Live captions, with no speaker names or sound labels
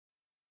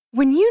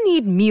When you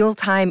need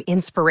mealtime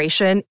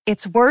inspiration,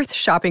 it's worth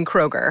shopping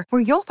Kroger,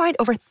 where you'll find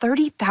over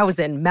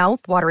 30,000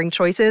 mouth-watering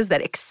choices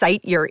that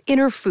excite your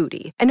inner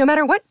foodie. And no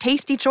matter what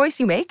tasty choice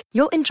you make,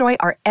 you'll enjoy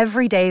our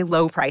everyday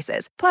low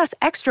prices, plus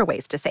extra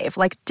ways to save,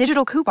 like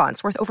digital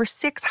coupons worth over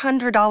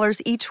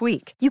 $600 each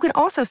week. You can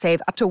also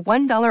save up to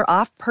 $1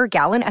 off per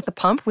gallon at the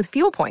pump with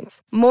fuel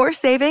points. More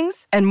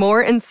savings and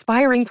more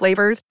inspiring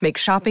flavors make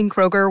shopping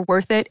Kroger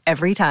worth it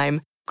every time.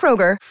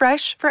 Kroger,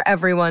 fresh for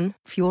everyone.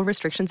 Fuel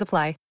restrictions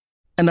apply.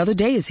 Another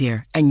day is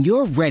here, and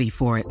you're ready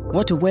for it.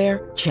 What to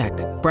wear? Check.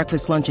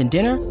 Breakfast, lunch, and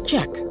dinner?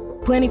 Check.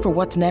 Planning for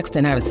what's next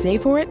and how to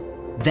save for it?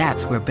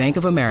 That's where Bank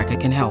of America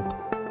can help.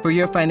 For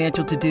your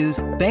financial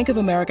to-dos, Bank of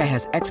America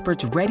has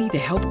experts ready to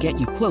help get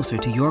you closer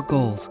to your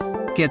goals.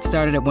 Get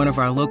started at one of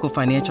our local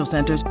financial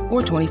centers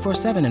or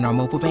 24/7 in our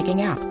mobile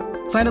banking app.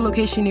 Find a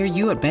location near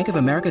you at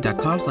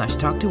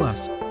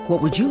bankofamerica.com/talktous.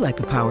 What would you like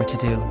the power to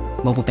do?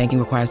 Mobile banking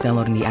requires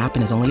downloading the app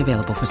and is only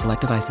available for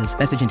select devices.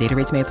 Message and data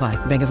rates may apply.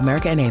 Bank of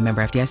America N.A.,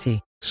 member FDIC.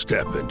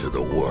 Step into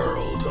the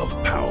world of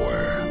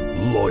power,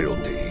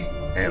 loyalty,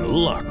 and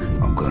luck.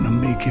 I'm going to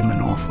make him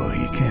an offer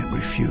he can't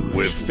refuse.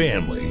 With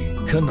family,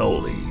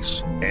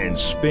 cannolis, and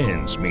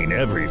spins mean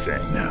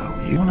everything. Now,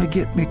 you want to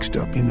get mixed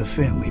up in the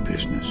family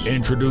business.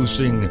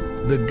 Introducing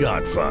The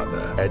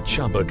Godfather at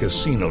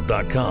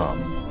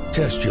ChumbaCasino.com.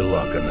 Test your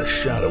luck in the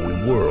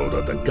shadowy world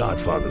of The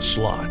Godfather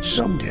slot.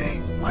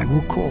 Someday, I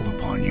will call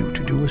upon you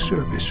to do a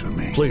service for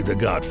me. Play The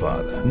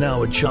Godfather,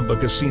 now at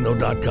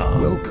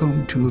ChumbaCasino.com.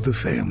 Welcome to the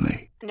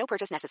family. No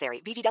purchase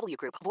necessary. VGW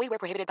Group. Void where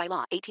prohibited by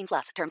law.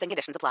 18+. Terms and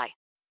conditions apply.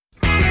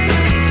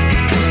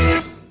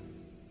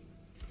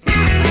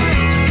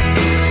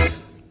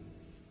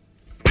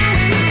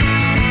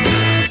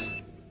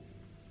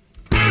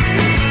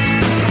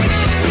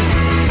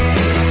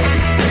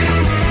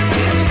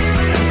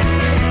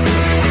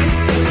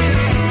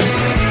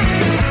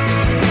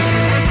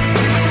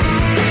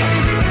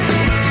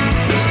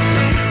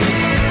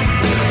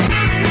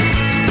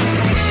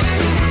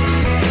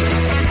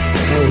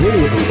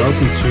 Hello and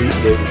welcome to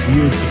the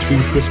Weird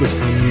Between Christmas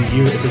and New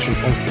Year edition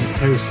of the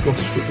Terrace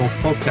Scottish Football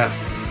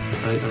Podcast.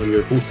 I am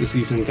your host this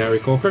evening, Gary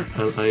Cocker,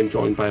 and I am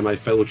joined by my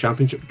fellow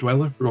Championship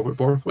dweller, Robert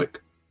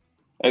Borthwick.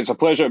 It's a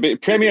pleasure.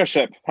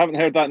 Premiership, haven't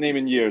heard that name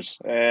in years.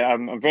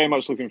 I'm very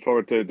much looking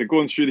forward to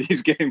going through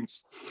these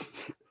games.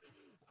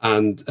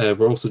 And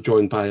we're also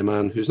joined by a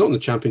man who's not in the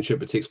Championship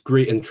but takes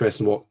great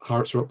interest in what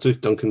Hearts are up to,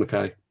 Duncan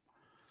Mackay.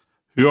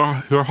 Who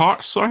are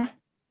Hearts, sorry?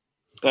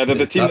 They're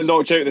the team that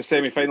knocked you out of the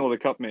semi-final of the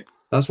Cup, mate.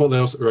 That's what they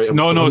also... Right,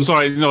 I'm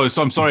sorry.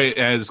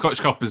 The Scottish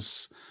Cup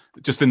is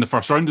just in the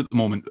first round at the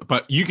moment.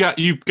 But you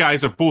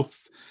guys are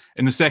both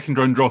in the second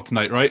round draw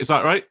tonight, right? Is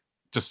that right?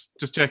 Just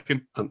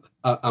checking.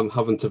 I'm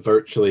having to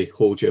virtually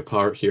hold you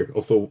apart here.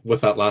 Although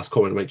with that last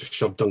comment, I might just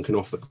shove Duncan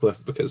off the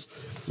cliff because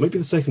it might be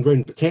the second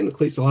round, but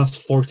technically it's the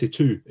last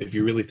 42 if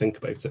you really think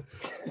about it.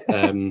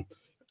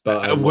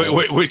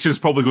 Which is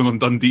probably going on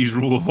Dundee's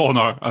Rule of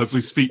Honour as we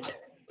speak.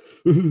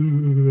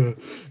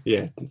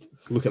 Yeah,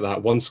 look at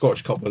that. One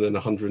Scottish Cup win in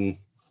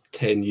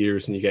 110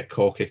 years and you get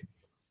cocky.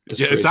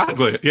 Yeah,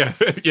 exactly. Yeah,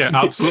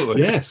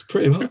 absolutely. Yes,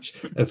 pretty much.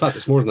 In fact,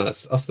 it's more than that.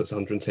 It's us that's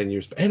 110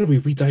 years. But anyway,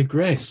 we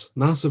digress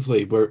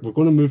massively. We're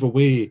going to move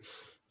away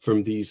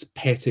from these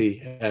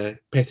petty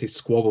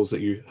squabbles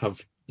that you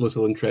have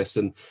little interest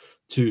in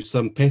to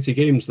some petty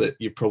games that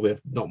you probably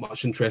have not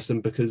much interest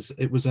in because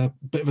it was a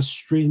bit of a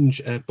strange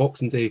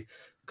Boxing Day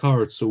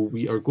card. So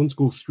we are going to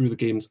go through the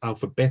games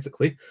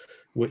alphabetically,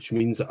 which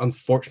means that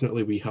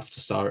unfortunately we have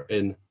to start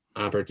in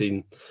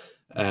Aberdeen,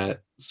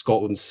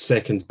 Scotland's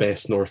second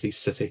best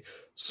northeast city.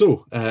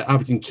 So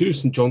Aberdeen 2,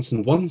 St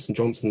Johnstone 1. St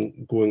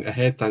Johnstone going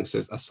ahead thanks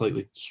to a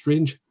slightly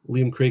strange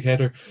Liam Craig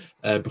header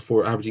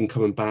before Aberdeen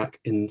coming back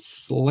in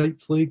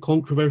slightly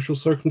controversial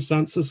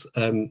circumstances.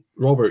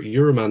 Robert,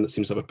 you're a man that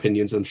seems to have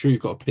opinions. I'm sure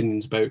you've got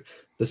opinions about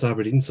this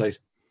Aberdeen side.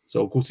 So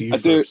I'll go to you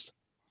first.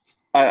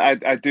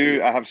 I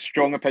do. I have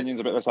strong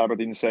opinions about this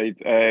Aberdeen side.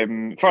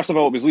 First of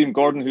all, it was Liam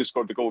Gordon who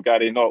scored the goal,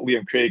 Gary, not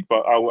Liam Craig, but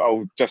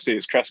I'll just say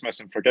it's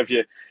Christmas and forgive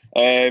you.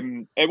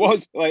 It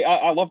was like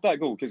I love that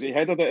goal because he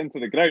headed it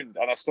into the ground,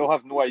 and I still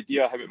have no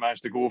idea how it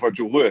managed to go over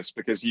Joe Lewis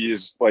because he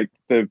is like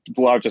the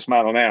largest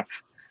man on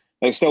earth.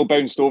 It still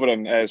bounced over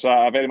him, so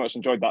I very much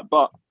enjoyed that.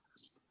 But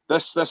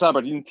this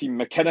Aberdeen team,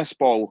 McInnes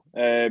ball,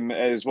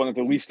 is one of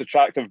the least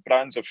attractive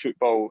brands of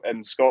football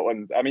in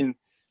Scotland. I mean,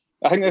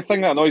 I think the thing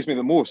that annoys me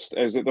the most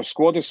is that their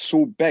squad is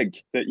so big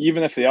that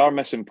even if they are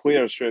missing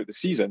players throughout the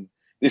season,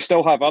 they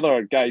still have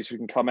other guys who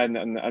can come in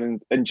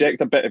and inject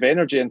a bit of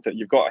energy into it.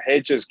 You've got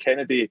Hedges,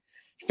 Kennedy,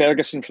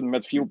 Ferguson from the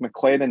midfield,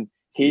 McLennan,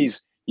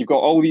 Hayes. You've got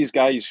all these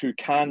guys who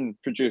can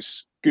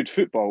produce good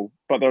football,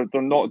 but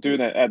they're not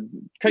doing it.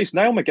 Christ,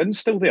 Niall McGinn's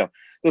still there.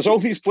 There's all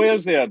these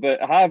players there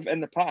that have in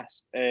the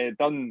past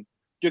done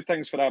good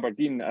things for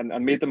Aberdeen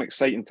and made them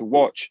exciting to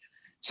watch.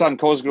 Sam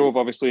Cosgrove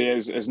obviously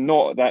is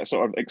not that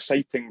sort of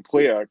exciting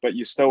player, but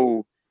you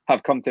still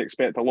have come to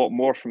expect a lot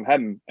more from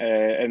him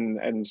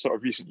in sort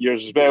of recent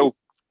years as well.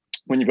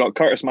 When you've got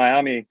Curtis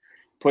Miami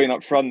playing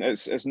up front,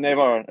 it's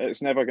never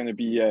going to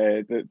be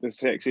the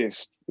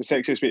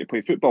sexiest way to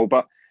play football.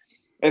 But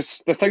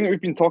it's the thing that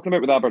we've been talking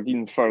about with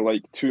Aberdeen for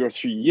like 2 or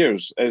 3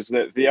 years is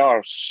that they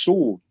are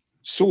so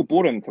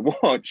boring to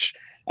watch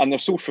and they're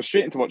so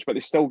frustrating to watch, but they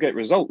still get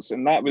results.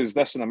 And that was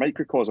this in a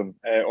microcosm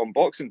on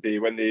Boxing Day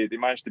when they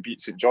managed to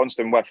beat St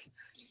Johnstone with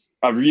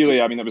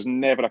it was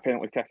never a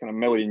penalty kick in a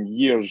million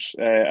years,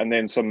 and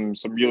then some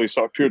really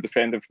sort of poor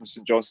defending from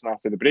St Johnstone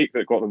after the break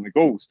that got them the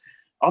goals.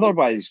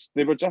 Otherwise,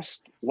 they were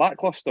just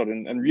lacklustre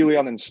and really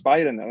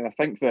uninspiring. And I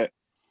think that,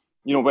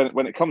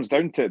 when it comes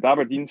down to it, the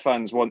Aberdeen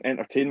fans want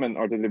entertainment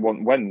or do they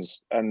want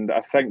wins? And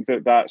I think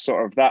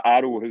that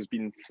arrow has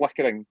been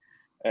flickering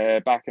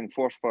back and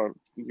forth for,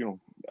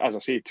 as I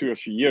say, 2 or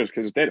 3 years,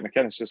 because Derek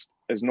McInnes just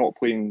is not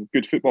playing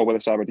good football with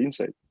this Aberdeen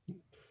side.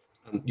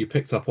 And you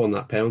picked up on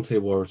that penalty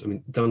award. I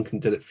mean, Duncan,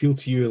 did it feel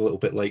to you a little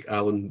bit like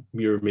Alan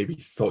Muir maybe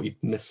thought he'd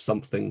missed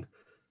something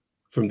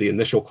from the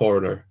initial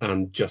corner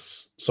and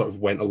just sort of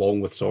went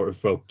along with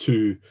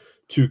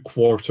two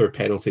quarter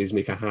penalties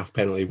make a half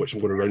penalty, which I'm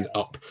going to round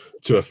up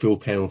to a full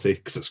penalty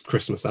because it's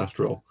Christmas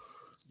after all?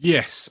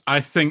 Yes,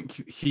 I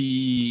think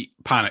he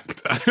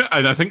panicked,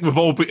 and I think we've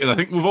all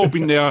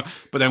been there.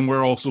 But then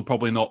we're also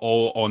probably not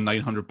all on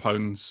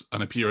 £900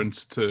 an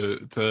appearance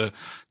to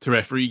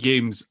referee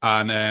games.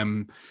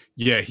 And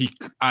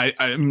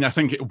I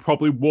think it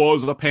probably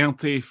was a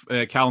penalty.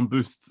 Callum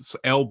Booth's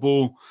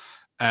elbow.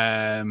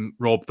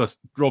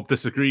 Rob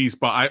disagrees,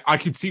 but I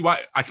could see why.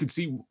 I could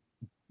see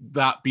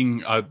that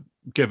being a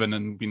given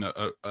and being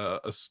a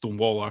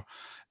stonewaller,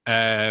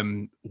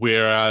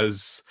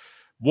 whereas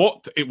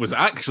what it was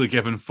actually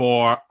given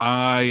for,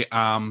 I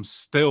am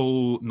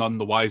still none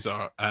the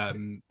wiser,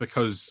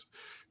 because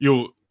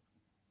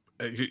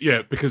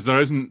because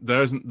there isn't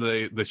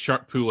the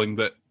shirt pulling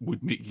that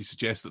would make you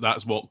suggest that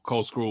that's what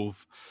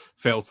Cosgrove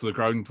fell to the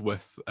ground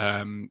with.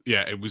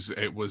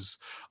 It was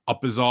a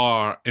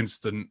bizarre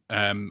incident,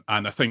 and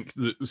I think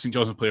the St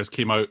Johnstone players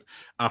came out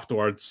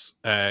afterwards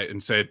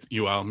and said,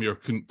 Alan Muir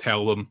couldn't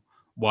tell them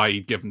why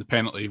he'd given the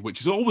penalty,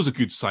 which is always a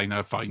good sign,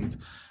 I find.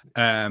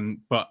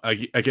 But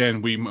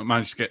again, we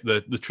managed to get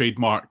the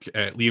trademark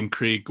Liam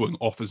Craig going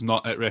off his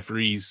nut at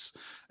referees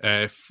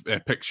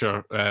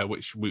picture,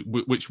 which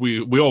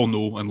we all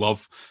know and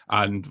love,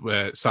 and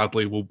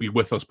sadly will be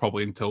with us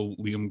probably until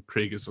Liam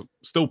Craig is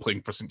still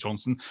playing for St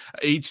Johnstone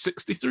at age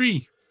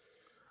 63.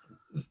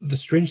 The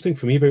strange thing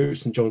for me about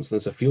St Johnstone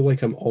is I feel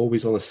like I'm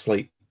always on a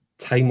slight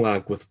time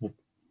lag with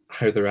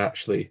how they're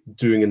actually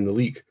doing in the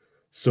league.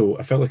 So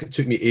I felt like it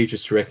took me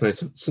ages to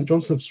recognise St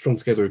Johnstone have strung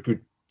together a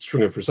good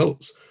string of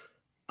results,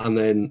 and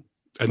now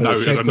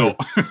they're not.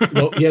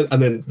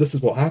 And then this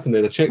is what happened.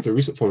 Then I checked their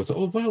recent form. I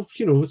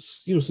thought,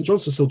 St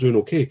Johnstone's still doing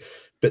okay,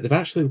 but they've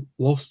actually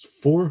lost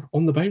 4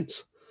 on the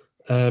bounce.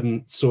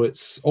 So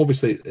it's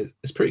obviously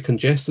it's pretty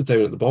congested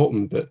down at the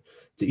bottom. But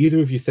do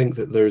either of you think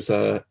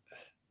that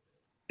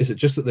is it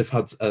just that they've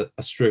had a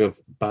string of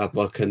bad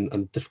luck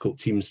and difficult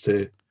teams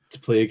to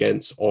play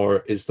against,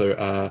 or is there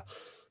a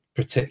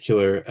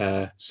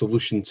particular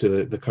solution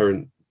to the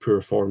current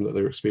poor form that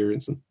they're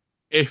experiencing?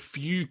 If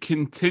you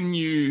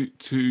continue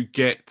to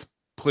get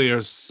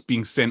players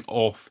being sent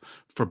off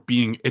for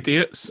being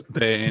idiots,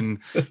 then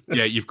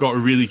you've got a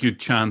really good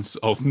chance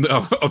of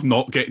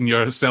not getting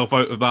yourself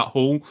out of that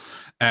hole.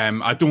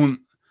 It's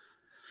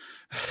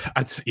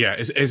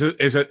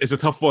a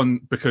tough one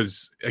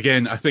because,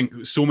 again, I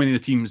think so many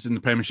of the teams in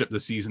the Premiership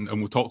this season,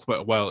 and we've talked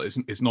about it well,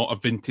 it's not a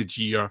vintage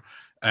year,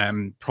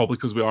 probably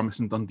because we are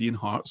missing Dundee and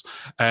Hearts,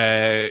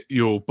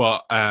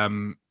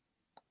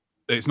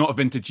 it's not a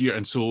vintage year,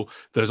 and so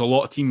there's a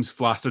lot of teams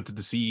flattered to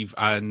deceive,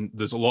 and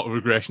there's a lot of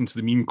regression to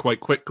the mean quite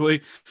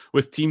quickly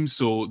with teams,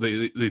 so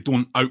they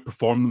don't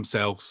outperform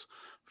themselves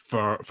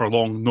for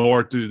long,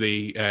 nor do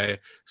they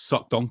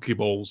suck donkey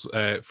balls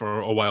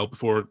for a while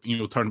before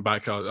turn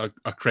back a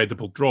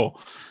credible draw.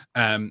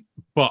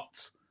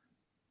 But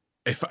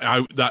if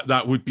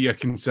that would be a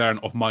concern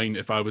of mine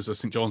if I was a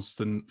St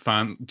Johnstone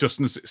fan, just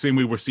in the same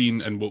way we're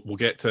seeing, and we'll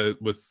get to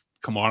with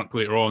Kilmarnock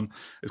later on,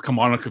 is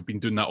Kilmarnock have been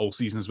doing that all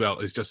season as well,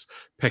 is just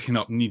picking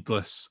up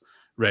needless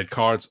red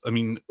cards. I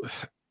mean,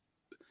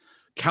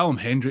 Callum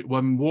Hendrick,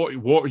 what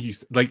are you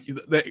like?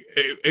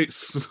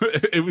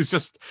 It was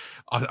just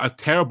a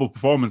terrible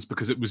performance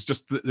because it was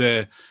just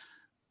the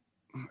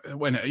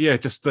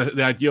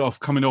idea of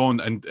coming on,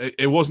 and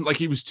it wasn't like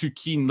he was too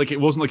keen. Like, it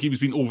wasn't like he was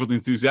being overly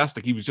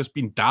enthusiastic. He was just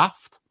being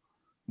daft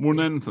more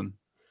than anything.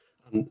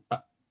 And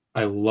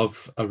I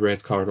love a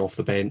red card off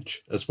the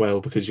bench as well,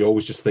 because you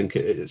always just think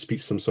it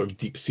speaks some sort of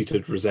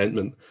deep-seated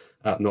resentment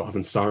at not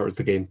having started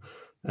the game.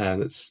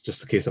 And it's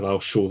just a case of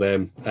I'll show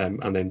them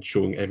and then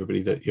showing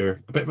everybody that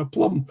you're a bit of a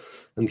plum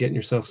and getting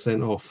yourself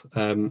sent off.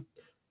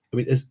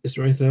 Is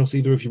there anything else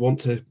either of you want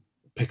to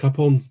pick up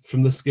on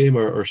from this game,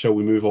 or shall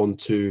we move on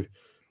to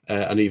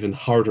an even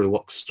harder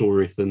luck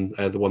story than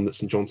the one that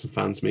St Johnstone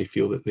fans may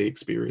feel that they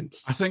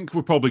experienced. I think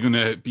we're probably going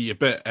to be a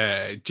bit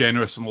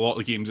generous in a lot of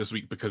the games this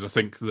week, because I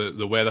think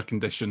the weather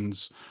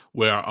conditions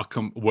were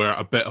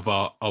a bit of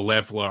a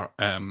leveler.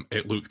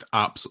 It looked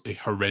absolutely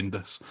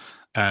horrendous.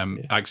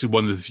 Actually,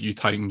 one of the few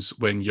times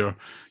when you're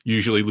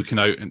usually looking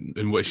out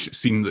in which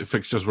seeing the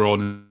fixtures were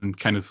on and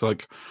kind of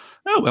like,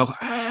 oh well,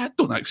 I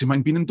don't actually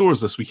mind being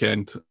indoors this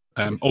weekend.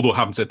 Although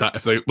having said that,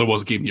 if there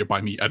was a game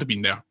nearby me, I'd have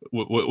been there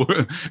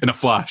in a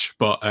flash,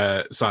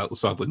 but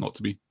sadly not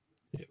to be.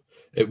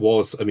 It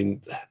was. I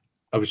mean,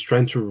 I was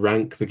trying to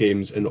rank the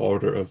games in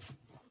order of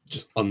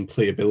just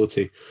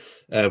unplayability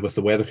with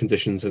the weather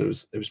conditions, and it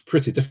was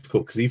pretty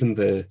difficult, because even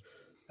the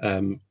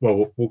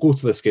we'll go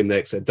to this game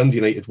next. Dundee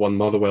United won,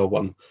 Motherwell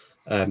won,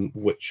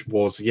 which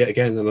was yet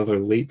again another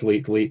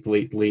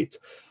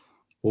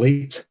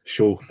late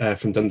show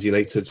from Dundee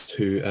United,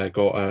 who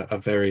got a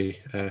very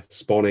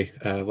spawny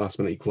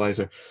last-minute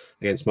equaliser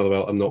against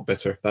Motherwell. I'm not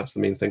bitter, that's the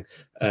main thing.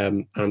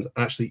 And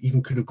actually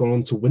even could have gone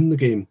on to win the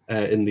game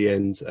in the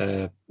end,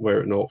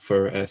 were it not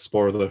for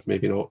Sporler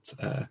maybe not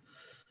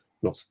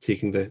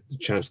taking the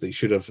chance that he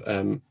should have.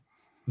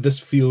 This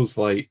feels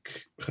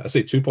like, I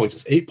say 2 points,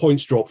 it's 8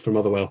 points dropped for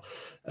Motherwell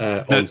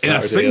on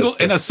Saturday.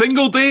 In a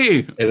single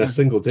day. In a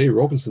single day,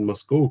 Robinson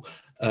must go.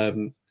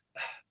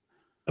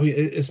 I mean,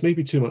 it's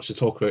maybe too much to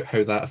talk about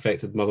how that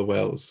affected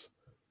Motherwell's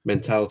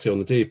mentality on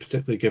the day,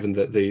 particularly given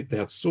that they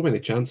had so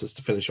many chances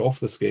to finish off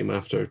this game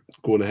after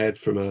going ahead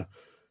from a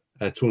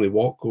Tony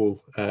Watt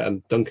goal.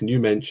 And Duncan, you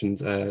mentioned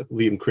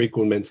Liam Craig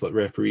going mental at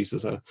referees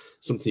as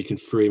something you can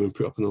frame and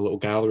put up in a little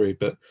gallery,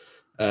 but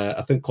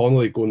I think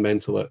Connolly going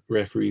mental at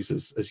referees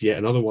is yet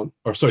another one.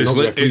 Or sorry, not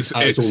referees,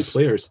 at his own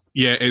players.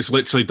 Yeah, it's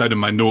literally down in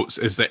my notes,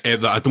 is that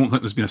I don't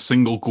think there's been a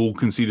single goal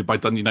conceded by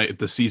Dundee United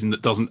this season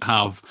that doesn't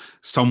have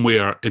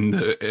somewhere in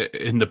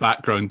the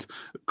background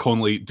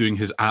Connolly doing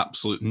his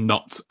absolute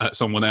nut at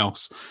someone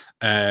else.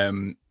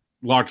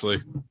 Largely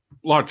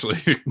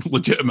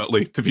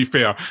legitimately, to be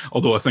fair,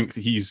 although I think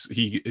he's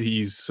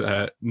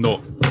a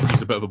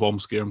bit of a bomb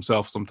scare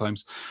himself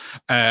sometimes.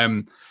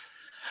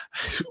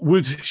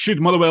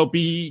 Should Motherwell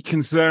be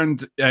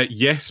concerned?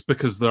 Yes,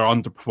 because they're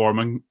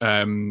underperforming.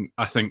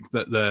 I think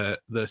that the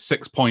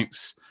 6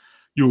 points,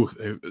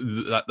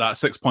 that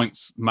 6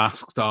 points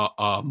masked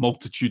a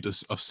multitude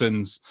of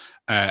sins,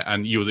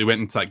 and they went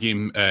into that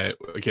game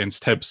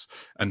against Hibs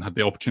and had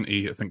the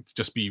opportunity, I think, to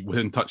just be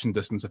within touching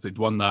distance if they'd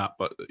won that,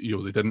 but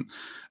they didn't.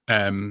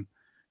 There's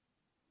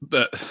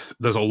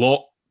a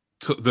lot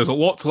to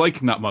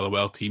like in that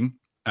Motherwell team.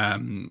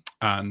 And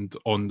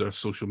on their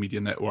social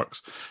media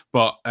networks,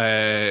 but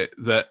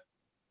that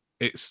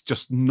it's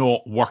just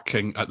not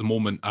working at the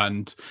moment,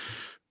 and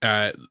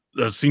there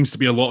seems to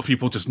be a lot of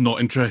people just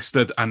not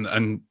interested,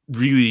 and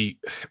really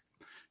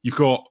you've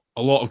got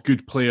a lot of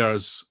good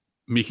players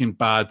making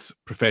bad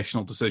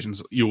professional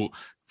decisions.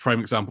 Prime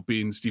example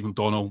being Stephen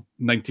Donnell,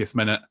 90th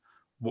minute.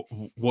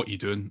 What are you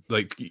doing?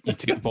 Like, you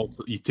take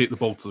the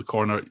ball to the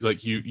corner.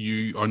 Like,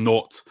 you are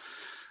not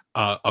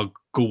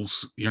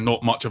you're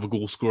not much of a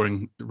goal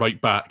scoring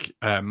right back,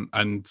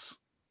 and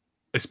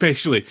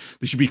especially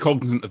they should be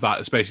cognizant of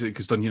that, especially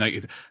because Dundee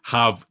United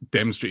have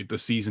demonstrated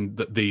this season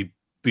that they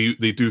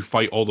do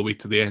fight all the way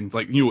to the end.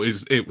 Like,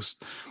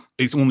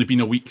 it's only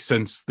been a week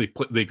since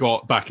they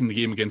got back in the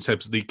game against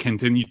Hibs. They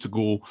continued to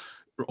go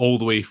all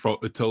the way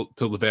till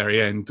the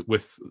very end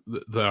with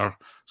their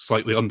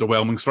slightly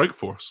underwhelming strike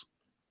force.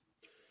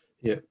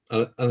 Yeah,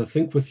 and I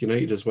think with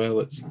United as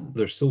well,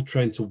 they're still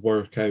trying to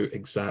work out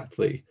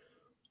exactly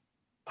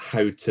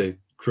how to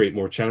create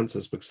more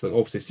chances, because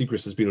obviously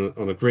Siegrist has been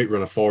on a great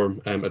run of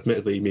form.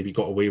 Admittedly, he maybe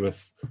got away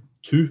with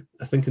 2,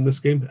 I think, in this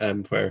game,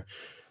 where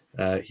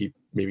he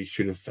maybe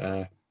should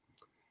have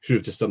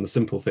just done the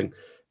simple thing.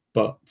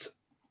 But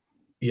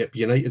yeah,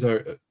 United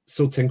are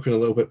still tinkering a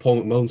little bit.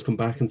 Paul McMullen's come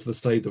back into the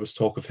side. There was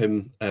talk of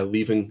him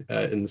leaving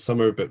in the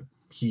summer, but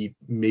he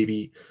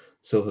maybe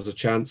still has a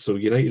chance. So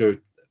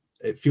United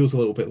it feels a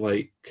little bit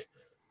like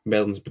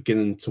Mellon's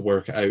beginning to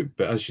work it out.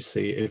 But as you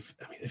say, if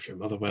you're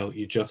Motherwell,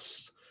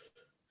 it's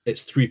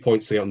 3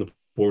 points to get on the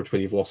board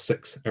when you've lost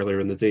 6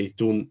 earlier in the day.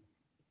 Don't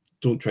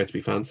try to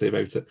be fancy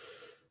about it.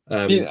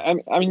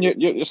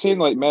 You're saying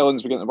like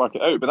Mellon's beginning to work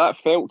it out, but that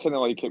felt kind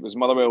of like it was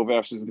Motherwell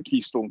versus the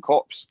Keystone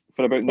Cops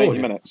for about 90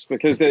 minutes,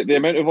 because the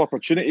amount of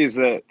opportunities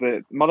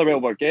that Motherwell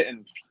were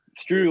getting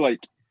through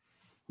like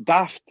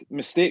daft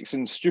mistakes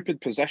and stupid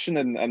possession,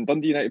 and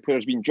Dundee United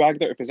players being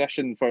dragged out of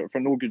possession for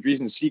no good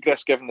reason,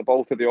 Siegrist giving the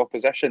ball to the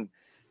opposition,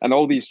 and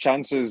all these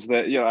chances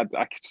that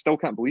I still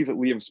can't believe that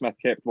Liam Smith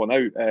kept one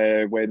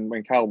out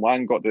when Callum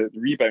Lang got the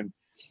rebound.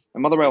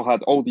 And Motherwell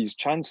had all these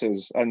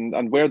chances,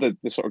 and we're the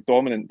sort of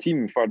dominant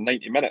team for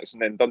 90 minutes,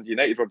 and then Dundee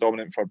United were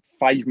dominant for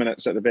 5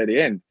 minutes at the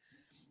very end.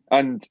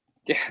 And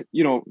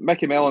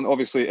Mickey Mellon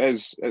obviously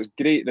is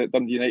great that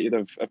Dundee United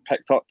have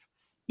picked up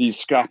these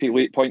scrappy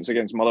late points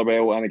against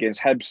Motherwell and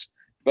against Hibs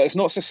but it's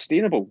not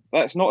sustainable.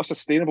 That's not a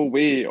sustainable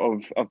way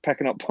of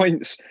picking up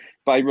points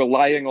by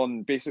relying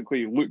on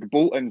basically Luke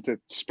Bolton to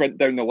sprint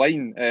down the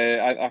line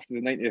after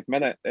the 90th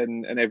minute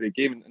in every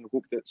game and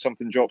hope that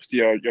something drops to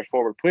your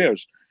forward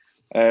players.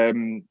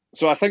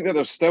 So I think that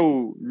there's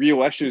still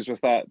real issues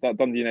with that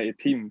Dundee United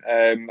team.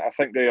 I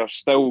think they are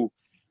still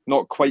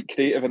not quite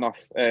creative enough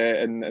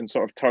in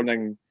sort of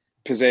turning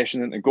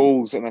possession into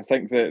goals, and I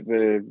think that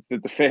the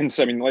defence,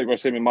 I mean, like we're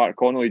saying with Mark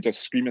Connolly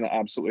just screaming at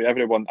absolutely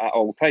everyone at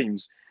all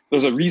times,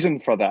 there's a reason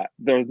for that.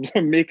 They're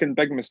making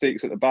big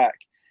mistakes at the back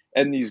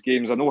in these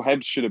games. I know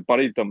Hibs should have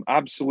buried them,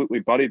 absolutely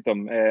buried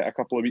them a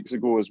couple of weeks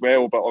ago as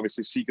well, but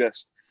obviously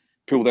Siegrist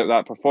pulled out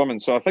that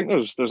performance. So I think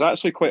there's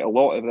actually quite a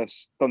lot of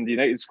this Dundee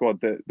United squad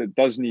that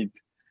does need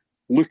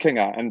looking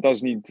at and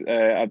does need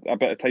a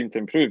bit of time to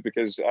improve,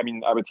 because, I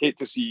mean, I would hate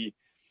to see,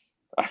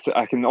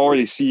 I can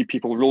already see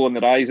people rolling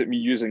their eyes at me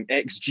using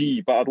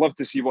XG, but I'd love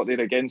to see what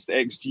their against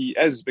XG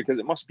is, because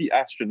it must be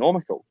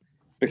astronomical,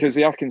 because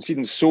they are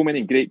conceding so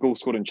many great goal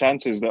scoring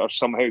chances that are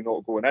somehow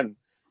not going in.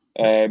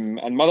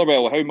 And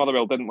Motherwell, how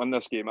Motherwell didn't win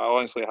this game, I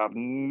honestly have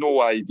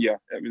no idea.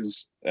 It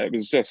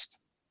was just,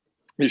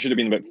 they should have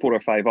been about 4 or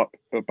 5 up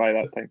by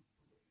that time.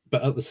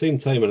 But at the same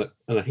time, and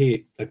I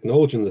hate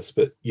acknowledging this,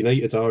 but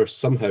United are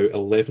somehow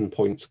 11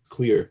 points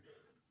clear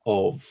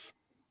of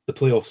the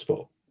playoff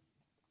spot,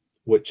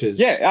 which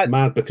is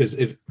mad, because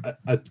if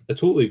I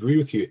totally agree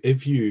with you.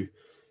 If you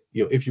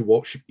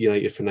watch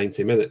United for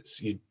 90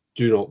 minutes, you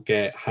do not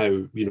get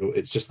how,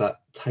 it's just that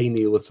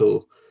tiny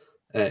little,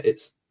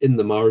 it's in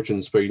the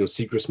margins where,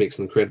 Siegrist makes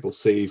an incredible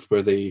save,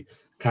 where they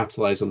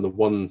capitalise on the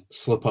one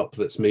slip up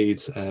that's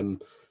made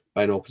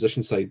by an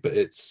opposition side. But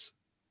it's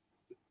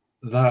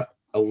that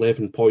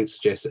 11 points,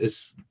 Jess,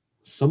 is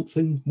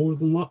something more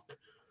than luck.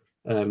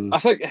 I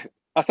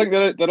think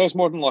there is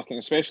more than luck, and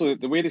especially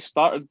the way they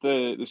started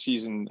the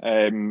season.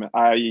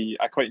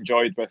 I quite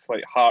enjoyed, with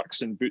like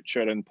Harkes and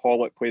Butcher and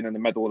Pollock playing in the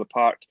middle of the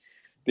park.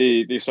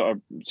 They sort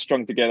of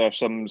strung together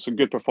some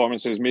good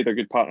performances, made a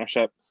good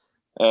partnership.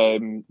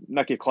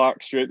 Nicky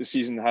Clark throughout the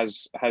season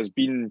has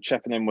been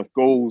chipping in with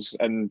goals,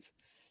 and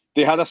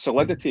they had a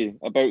solidity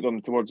about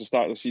them towards the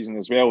start of the season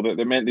as well, that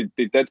they meant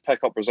they did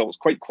pick up results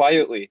quite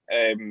quietly,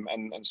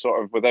 and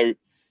sort of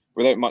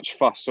without much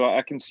fuss. So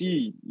I can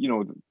see,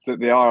 that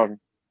they are.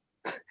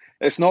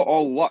 It's not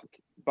all luck,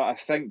 but I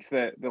think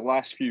that the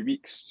last few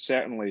weeks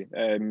certainly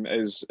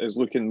is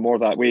looking more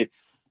that way.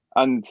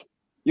 And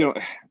you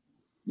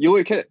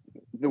look at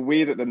the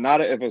way that the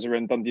narrative is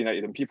around Dundee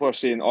United, and people are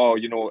saying,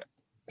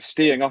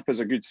 staying up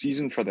is a good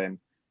season for them.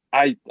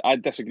 I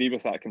disagree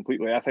with that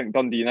completely. I think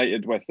Dundee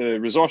United, with the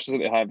resources that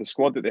they have, the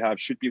squad that they have,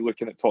 should be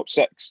looking at top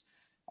 6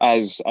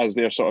 as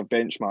their sort of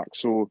benchmark.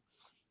 So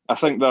I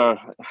think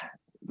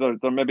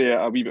they're maybe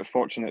a wee bit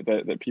fortunate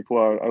that people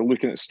are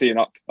looking at staying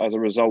up as a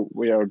result,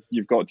 where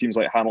you've got teams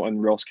like Hamilton,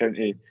 Ross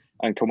County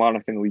and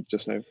Kilmarnock in the league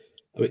just now.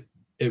 I mean,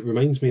 it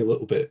reminds me a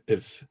little bit,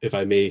 if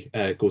I may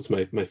go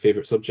to my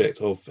favourite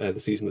subject of the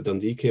season that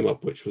Dundee came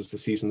up, which was the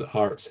season that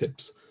Hearts,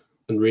 Hibs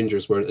and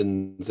Rangers weren't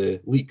in the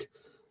league.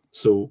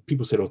 So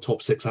people said,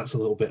 top 6, that's a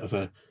little bit of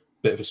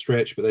a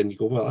stretch. But then you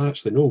go, well,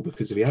 actually no,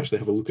 because if you actually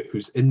have a look at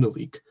who's in the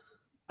league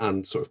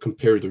and sort of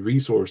compare the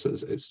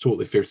resources, it's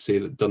totally fair to say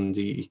that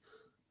Dundee,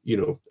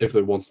 if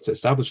they're wanting to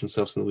establish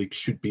themselves in the league,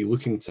 should be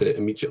looking to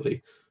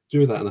immediately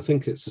do that. And I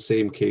think it's the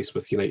same case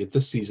with United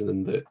this season,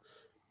 in that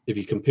if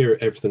you compare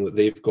everything that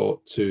they've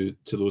got to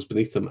those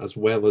beneath them, as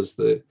well as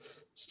the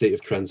state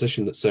of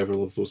transition that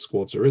several of those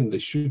squads are in, they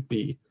should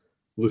be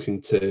looking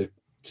to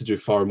do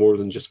far more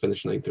than just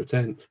finish 9th or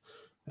 10th.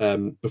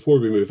 Before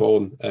we move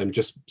on,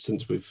 just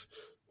since we've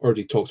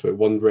already talked about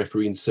one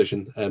refereeing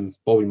decision,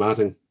 Bobby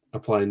Madding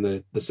applying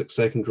the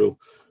 6-second rule,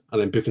 and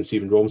then booking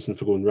Stephen Robinson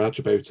for going rage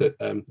about it,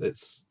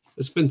 it's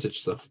vintage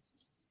stuff.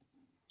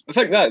 I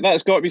think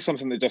that's got to be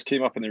something that just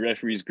came up in the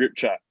referees group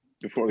chat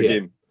before the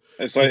game.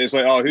 It's like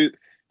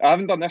I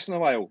haven't done this in a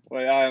while.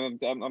 Like I'm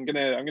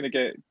gonna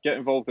get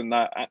involved in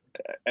that.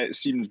 It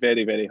seemed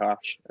very, very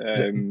harsh.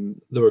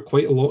 There were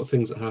quite a lot of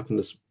things that happened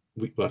this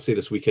week. Well, I say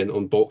this weekend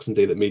on Boxing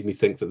Day, that made me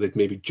think that they'd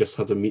maybe just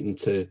had a meeting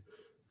to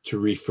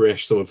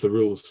refresh some of the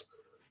rules,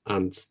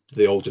 and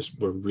they all just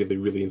were really,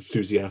 really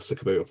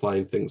enthusiastic about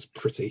applying things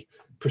pretty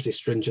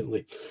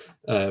stringently.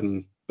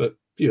 But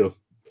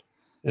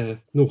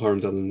no harm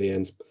done in the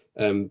end.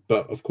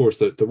 But of course,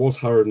 there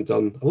was a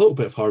little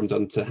bit of harm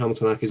done to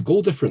Hamilton Accies'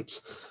 goal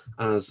difference,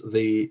 as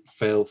they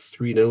fell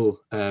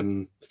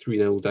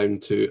 3-0 down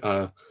to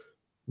a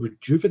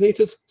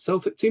rejuvenated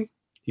Celtic team.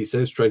 He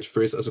says, trying to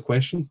phrase it as a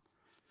question.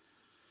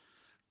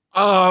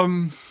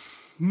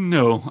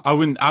 No, I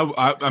wouldn't.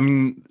 I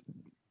mean,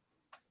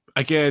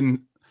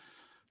 again,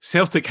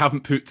 Celtic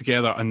haven't put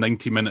together a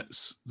 90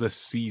 minutes this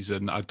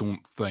season. I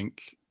don't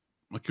think.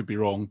 I could be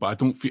wrong, but I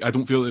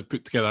don't feel they've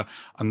put together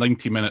a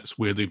 90 minutes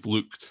where they've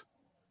looked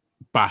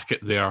back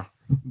at their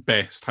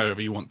best,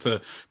 however you want to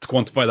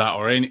quantify that,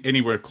 or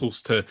anywhere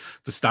close to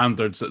the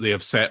standards that they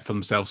have set for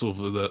themselves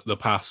over the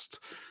past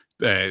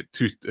 3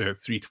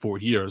 to 4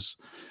 years.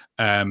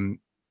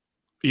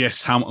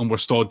 yes, Hamilton were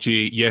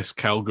stodgy. Yes,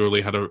 Kyle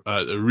Gurley had a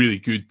really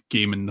good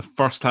game in the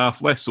first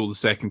half, less so the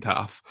second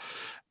half.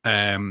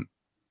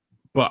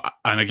 But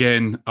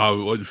again, I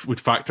would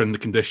factor in the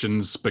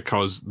conditions,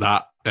 because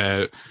that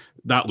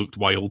looked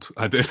wild.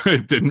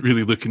 It didn't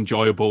really look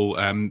enjoyable.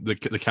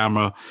 The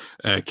camera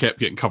kept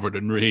getting covered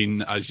in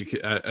rain, as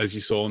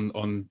you saw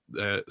on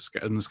the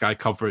Sky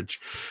coverage.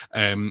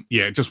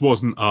 It just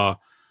wasn't the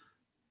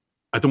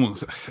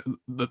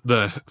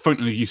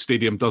Fountain of Youth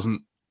Stadium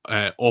doesn't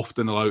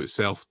often allow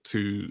itself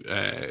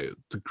to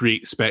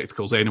great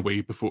spectacles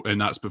anyway. And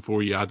that's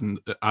before you add in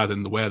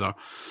the weather.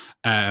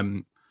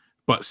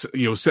 But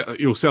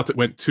Celtic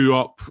went 2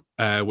 up,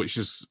 which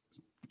is,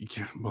 if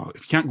you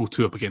can't go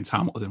 2 up against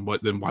Hamilton,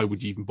 then why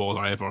would you even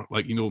bother ever?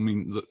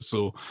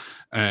 So,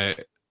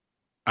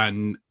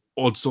 and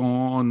odds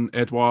on,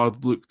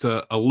 Edouard looked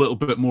a little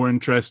bit more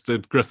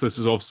interested. Griffiths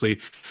is obviously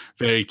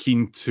very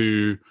keen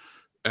to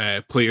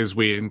play his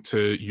way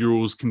into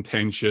Euros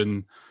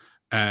contention.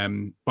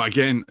 But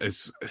again,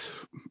 it's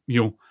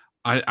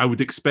I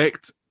would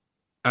expect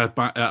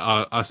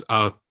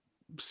a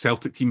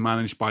Celtic team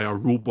managed by a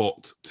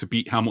robot to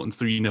beat Hamilton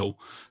 3-0.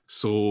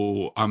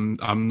 So I'm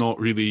not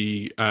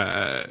really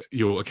I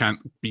can't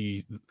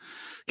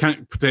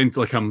pretend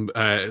like I'm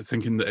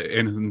thinking that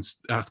anything's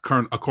a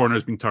corner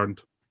has been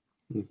turned.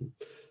 Mm-hmm.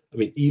 I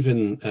mean,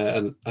 even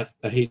and I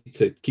hate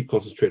to keep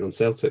concentrating on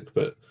Celtic,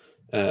 but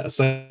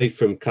aside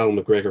from Callum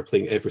McGregor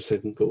playing every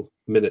single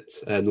minute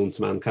known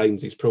to mankind,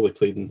 he's probably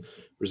played in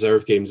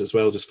reserve games as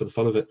well, just for the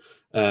fun of it.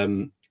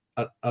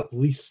 At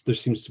least there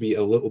seems to be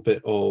a little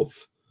bit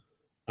of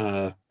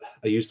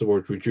I use the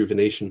word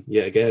rejuvenation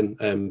yet again,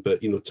 but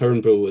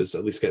Turnbull is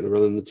at least getting a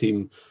run in the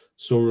team.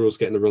 Soro's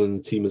getting a run in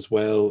the team as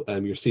well.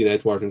 You're seeing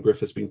Edouard and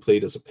Griffiths being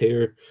played as a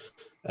pair,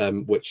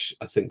 which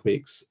I think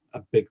makes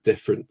a big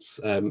difference.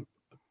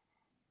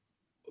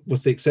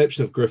 With the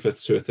exception of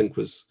Griffiths, who I think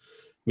was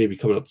maybe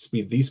coming up to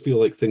speed, these feel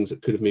like things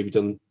that could have maybe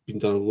been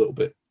done a little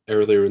bit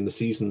earlier in the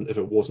season if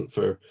it wasn't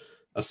for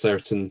a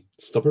certain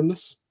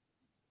stubbornness.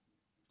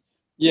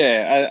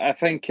 Yeah, I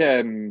think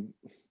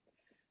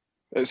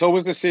it's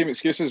always the same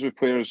excuses with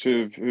players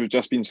who've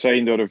just been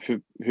signed or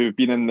who've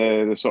been in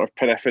the sort of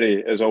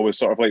periphery, is always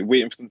sort of like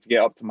waiting for them to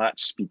get up to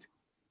match speed.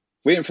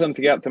 Well, you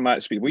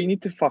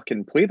need to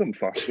fucking play them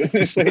first.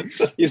 It's like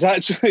he's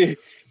actually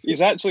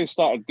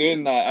started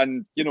doing that.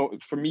 And,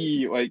 for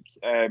me, like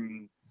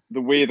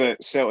the way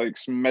that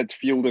Celtic's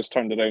midfield has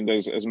turned around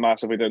is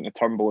massively down to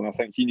Turnbull, and I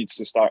think he needs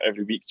to start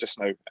every week just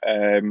now.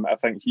 I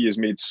think he has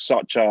made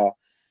such a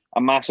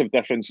massive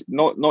difference,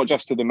 not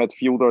just to the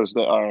midfielders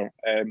that are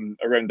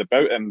around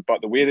about him,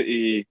 but the way that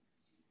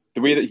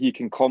he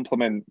can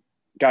complement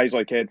guys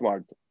like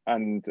Edouard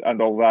and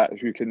all that,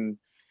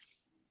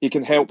 he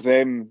can help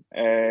them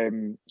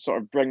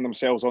sort of bring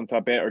themselves onto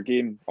a better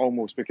game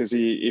almost, because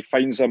he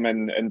finds them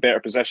in better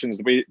positions.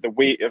 The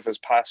weight of his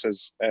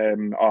passes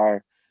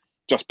are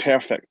just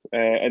perfect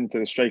into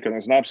the striker, and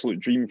it's an absolute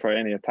dream for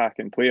any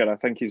attacking player. I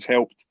think he's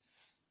helped.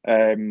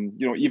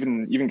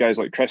 Even guys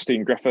like Christie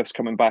and Griffiths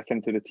coming back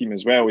into the team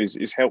as well,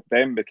 he's helped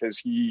them, because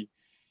he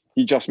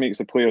just makes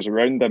the players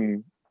around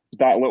him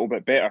that little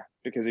bit better,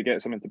 because he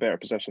gets them into better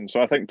positions.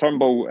 So I think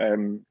Turnbull,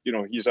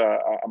 he's a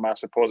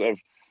massive positive.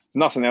 There's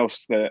nothing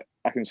else that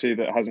I can say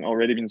that hasn't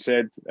already been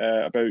said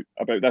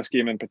about this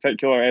game in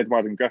particular.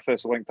 Edouard and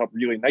Griffiths linked up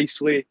really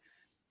nicely.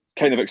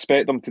 Kind of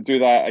expect them to do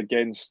that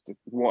against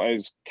what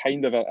is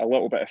kind of a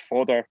little bit of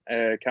fodder,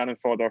 cannon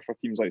fodder for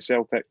teams like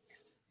Celtic.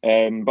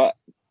 But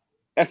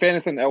if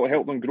anything, it will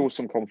help them grow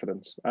some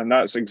confidence, and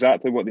that's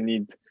exactly what they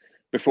need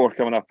before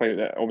coming up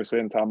obviously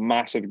into a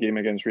massive game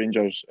against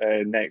Rangers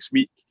next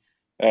week.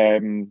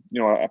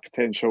 A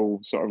potential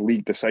sort of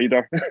league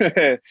decider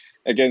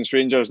against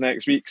Rangers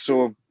next week.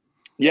 So,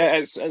 yeah,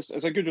 it's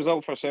a good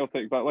result for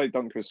Celtic. But like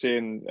Dunk was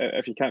saying,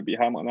 if you can't beat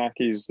Hamilton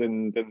Accies,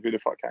 then who the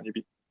fuck can you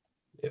beat?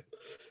 Yeah,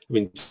 I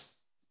mean,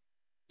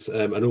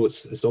 I know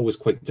it's always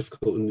quite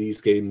difficult in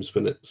these games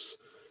when it's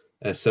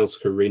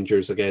Celtic or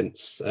Rangers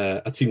against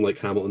a team like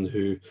Hamilton,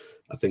 who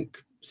I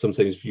think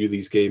sometimes view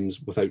these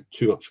games without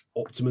too much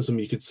optimism,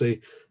 you could say.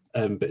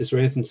 But is there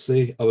anything to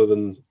say other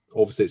than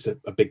obviously it's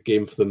a big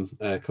game for them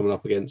coming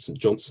up against St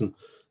Johnstone,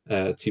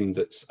 a team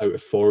that's out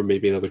of form,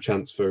 maybe another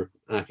chance for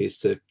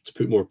Accies to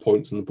put more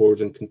points on the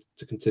board and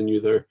to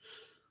continue their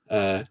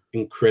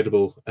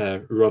incredible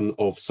run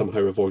of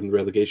somehow avoiding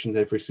relegation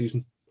every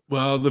season?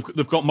 Well,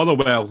 they've got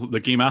Motherwell the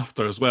game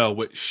after as well,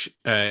 which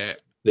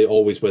they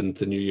always win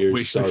the New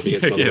Year's derby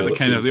against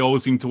Motherwell. They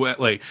always seem to win.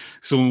 Like,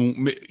 so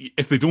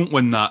if they don't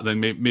win that, then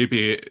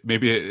maybe it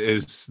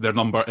is their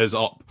number is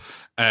up.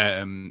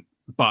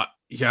 But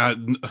yeah,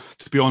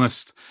 to be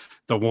honest,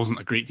 there wasn't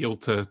a great deal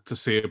to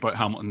say about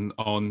Hamilton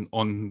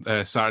on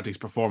Saturday's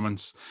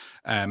performance.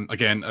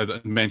 Again, I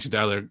mentioned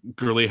earlier,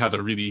 Gurley had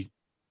a really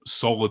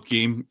solid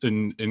game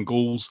in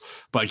goals,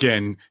 but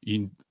again,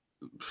 you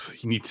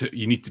need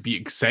to be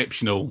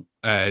exceptional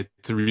to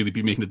really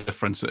be making the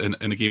difference in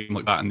a game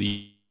like that, and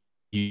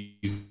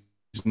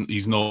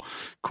he's not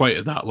quite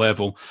at that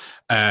level.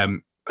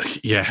 I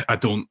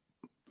don't.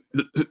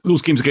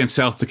 those games against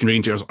Celtic and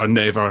Rangers are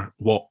never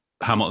what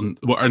Hamilton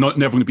are not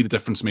never going to be the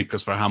difference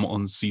makers for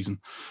Hamilton's season.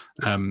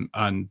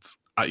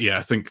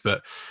 I think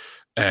that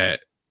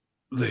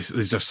they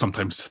just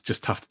sometimes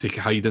just have to take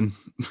a hiding,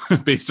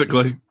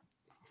 basically.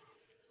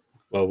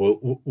 Well,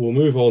 we'll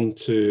move on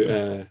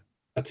to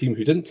a team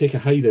who didn't take a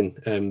hiding,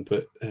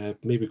 but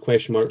maybe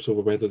question marks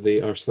over whether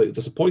they are slightly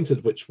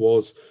disappointed, which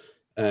was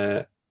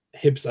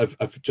Hibs.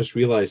 I've just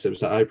realised it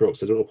was at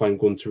Ibrox. I don't know why I'm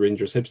going to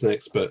Rangers Hibs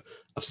next, but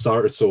I've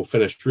started so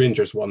finished.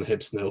 Rangers 1,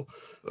 Hibs 0.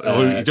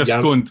 You're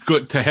just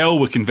going to hell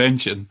with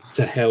convention.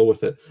 To hell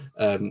with it.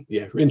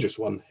 Rangers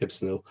 1, Hibs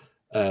 0.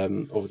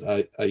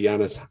 Obviously, a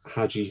Yanis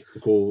Hadji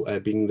goal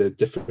being the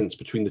difference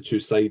between the two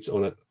sides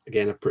on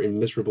a pretty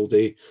miserable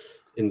day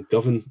in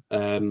Govan.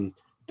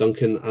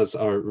 Duncan, as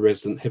our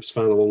resident Hibs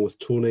fan, along with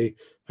Tony,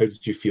 how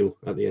did you feel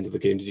at the end of the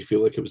game? Did you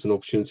feel like it was an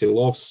opportunity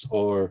lost,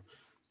 or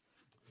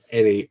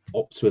any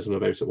optimism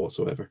about it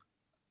whatsoever?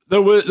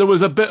 There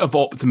was a bit of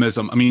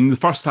optimism. I mean, the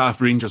first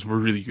half Rangers were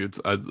really good.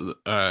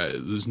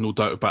 There's no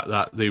doubt about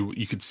that.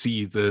 You could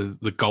see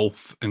the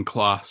gulf in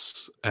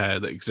class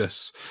that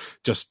exists.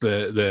 Just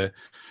the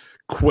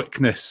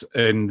quickness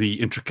and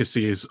the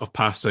intricacies of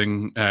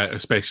passing,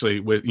 especially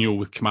with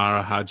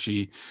Kamara,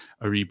 Hadji,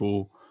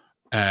 Aribo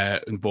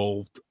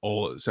involved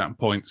all at certain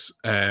points,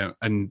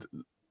 and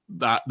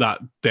that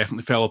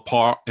definitely fell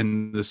apart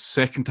in the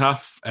second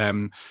half.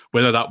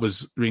 Whether that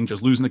was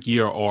Rangers losing a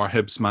gear or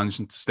Hibs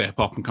managing to step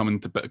up and come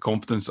into a bit of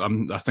confidence,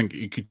 I think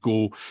it could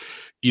go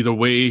either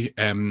way.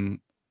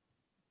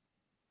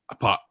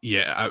 But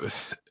yeah,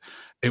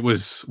 it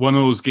was one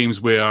of those games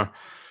where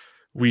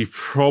we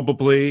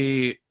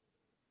probably,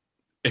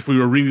 if we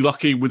were really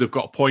lucky, would have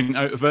got a point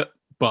out of it.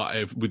 But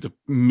it would have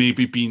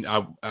maybe been,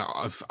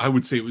 I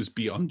would say it was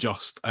be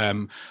unjust.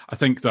 I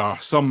think there are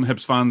some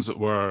Hibs fans that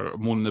were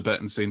moaning a bit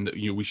and saying that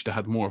we should have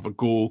had more of a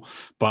goal.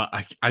 But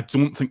I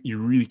don't think you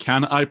really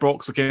can at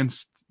Ibrox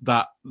against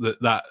that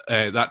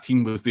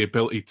team with the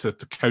ability to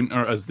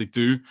counter as they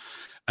do.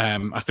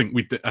 I think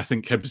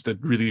Hibs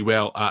did really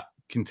well at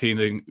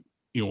containing.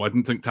 I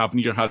didn't think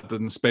Tavernier had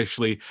an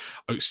especially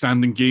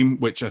outstanding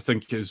game, which I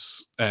think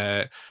is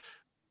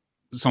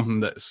something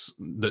that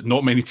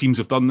not many teams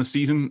have done this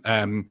season.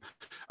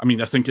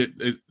 I think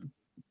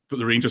for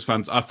the Rangers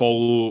fans I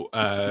follow,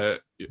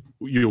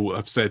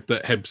 have said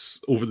that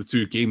Hibs over the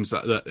two games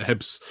that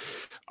Hibs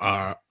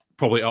are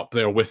probably up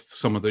there with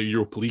some of the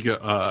Europa League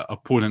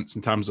opponents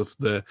in terms of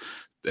the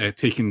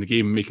taking the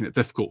game, making it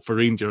difficult for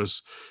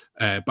Rangers.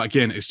 But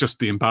again, it's just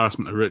the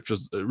embarrassment of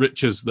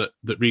riches that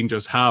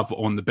Rangers have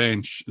on the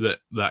bench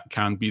that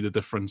can be the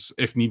difference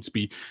if needs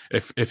be,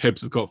 if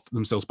Hibs have got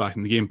themselves back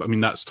in the game. But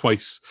that's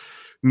twice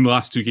in the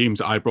last two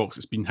games at Ibrox.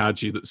 It's been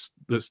Hadji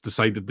that's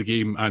decided the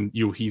game, and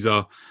he's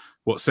a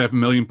 £7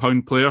 million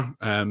player.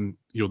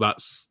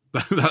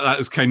 That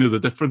is kind of the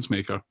difference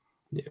maker.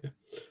 Yeah,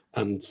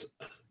 and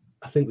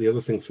I think the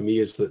other thing for me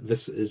is that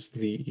this is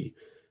the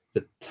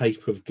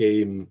type of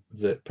game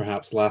that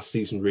perhaps last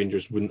season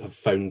Rangers wouldn't have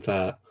found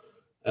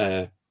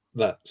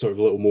that sort of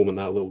little moment,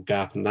 that little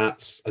gap, and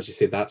that's, as you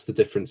say, that's the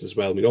difference as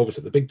well.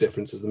 Obviously the big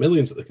difference is the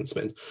millions that they can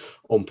spend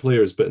on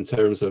players, but in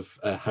terms of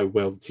how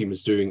well the team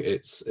is doing,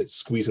 it's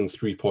squeezing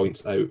 3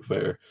 points out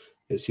where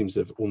it seems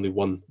that only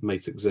one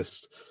might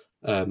exist.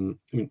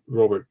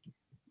 Robert,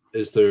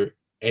 is there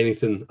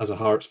anything as a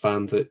Hearts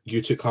fan that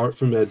you took heart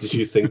from? Did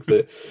you think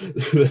that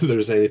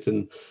there's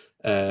anything,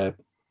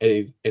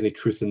 any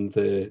truth in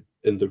the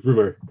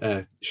rumour,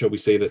 shall we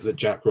say, that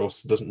Jack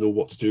Ross doesn't know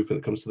what to do when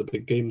it comes to the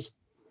big games?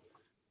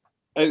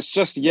 It's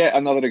just yet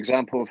another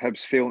example of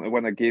Hibs failing to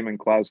win a game in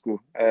Glasgow.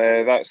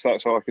 That's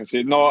all I can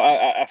say. No,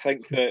 I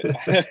think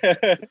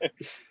that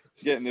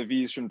getting the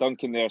V's from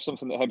Duncan there,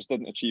 something that Hibs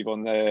didn't achieve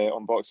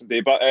on Boxing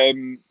Day. But I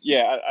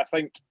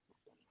think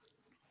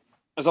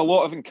there's a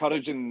lot of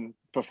encouraging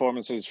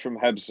performances from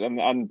Hibs,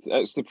 and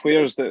it's the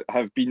players that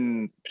have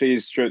been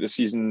praised throughout the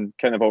season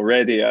kind of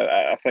already.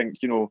 I think,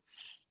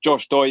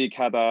 Josh Doig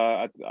had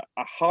a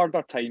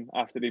harder time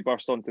after he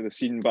burst onto the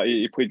scene, but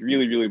he played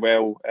really, really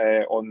well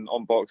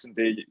on Boxing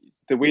Day.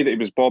 The way that he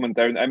was bombing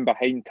down in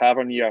behind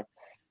Tavernier,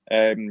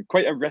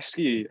 quite a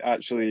risky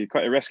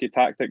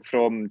tactic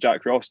from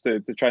Jack Ross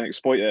to try and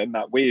exploit it in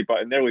that way, but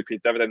it nearly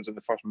paid dividends in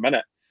the first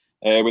minute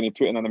when he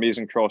put in an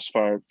amazing cross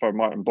for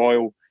Martin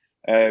Boyle.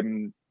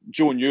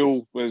 Joe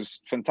Newell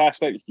was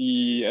fantastic.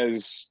 He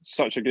is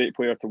such a great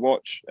player to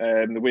watch.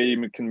 The way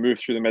he can move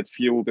through the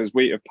midfield, his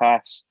weight of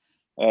pass,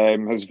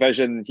 his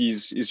vision,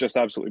 he's just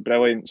absolutely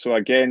brilliant. So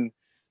again,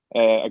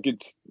 a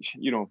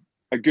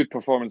good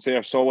performance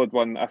there, solid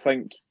one. I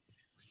think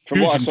from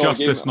huge what I saw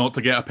injustice not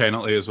to get a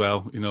penalty as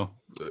well.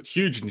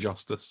 Huge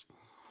injustice.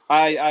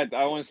 I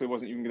honestly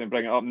wasn't even going to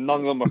bring it up.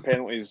 None of them were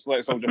penalties.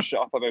 Let's all just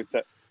shut up about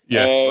it.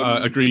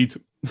 Yeah, agreed.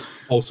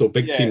 Also,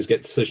 big teams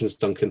get decisions,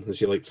 Duncan,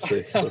 as you like to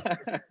say. So.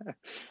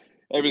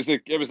 It was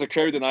the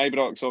crowd in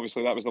Ibrox.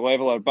 Obviously, that was the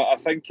leveller. But I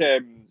think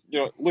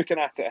looking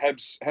at it,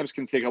 Hibs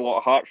can take a lot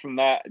of heart from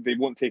that. They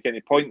won't take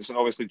any points, and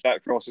obviously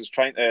Jack Ross is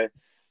trying to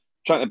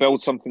trying to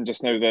build something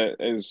just now that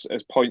is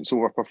points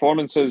over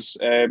performances.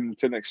 To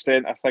an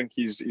extent, I think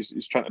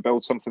he's trying to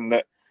build something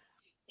that,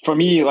 for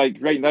me, like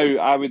right now,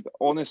 I would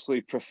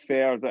honestly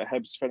prefer that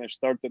Hibs finish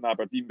third than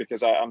Aberdeen,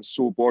 because I'm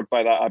so bored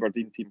by that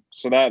Aberdeen team.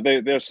 So that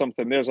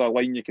there's a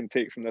line you can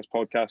take from this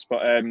podcast.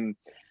 But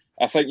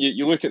I think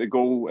you look at the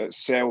goal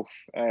itself.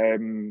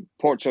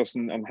 Porteous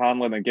and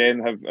Hanlon again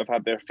have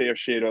had their fair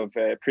share of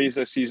praise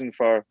this season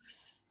for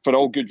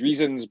all good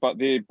reasons, but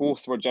they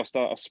both were just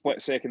a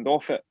split second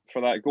off it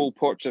for that goal.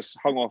 Porteous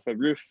hung off the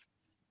roof.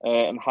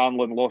 And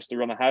Hanlon lost the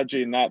run of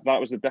Hadji, and that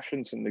was the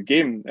difference in the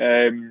game.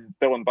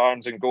 Dylan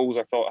Barnes in goals,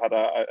 I thought, had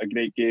a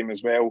great game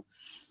as well.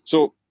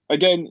 So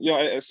again,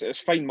 it's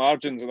fine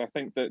margins, and I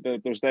think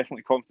that there's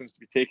definitely confidence to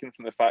be taken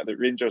from the fact that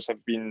Rangers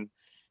have been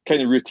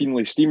kind of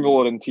routinely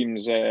steamrolling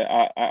teams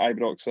at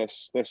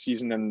Ibrox this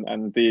season,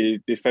 and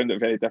they found it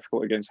very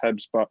difficult against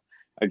Hibs. But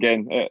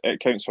again, it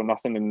counts for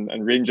nothing,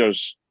 and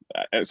Rangers,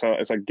 it's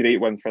a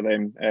great win for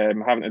them.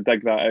 Having to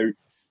dig that out,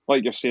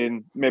 like you're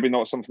saying, maybe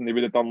not something they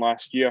would have done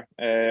last year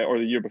or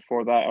the year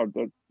before that, or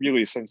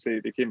really since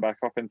they came back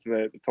up into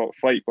the top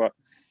flight. But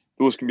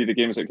those can be the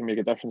games that can make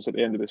a difference at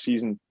the end of the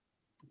season.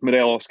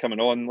 Morelos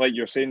coming on, like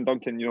you're saying,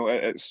 Duncan,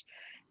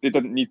 they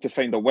didn't need to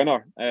find a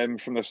winner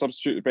from their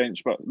substitute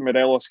bench, but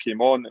Morelos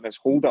came on, and his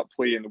hold-up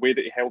play and the way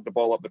that he held the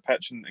ball up the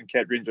pitch and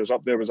kept Rangers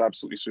up there was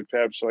absolutely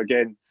superb. So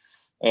again,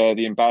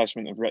 the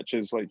embarrassment of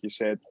riches, like you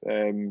said,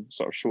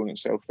 sort of shown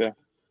itself there.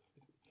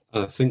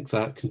 I think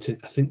I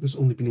think there's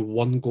only been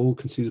one goal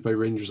conceded by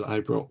Rangers at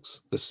Ibrox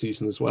this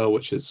season as well,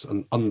 which is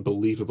an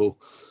unbelievable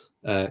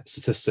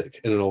statistic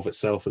in and of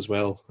itself as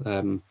well.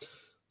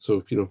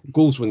 So,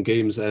 goals win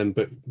games.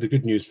 But the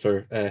good news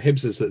for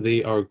Hibs is that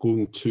they are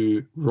going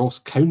to Ross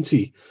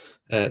County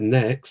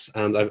next,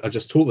 and I've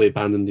just totally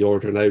abandoned the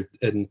order now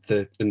in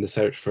the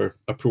search for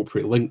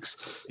appropriate links.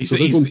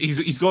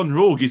 He's gone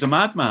rogue. He's a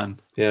madman.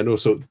 Yeah, no.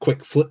 So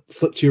quick flip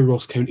to your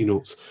Ross County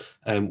notes,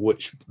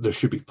 which there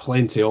should be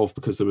plenty of,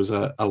 because there was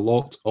a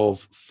lot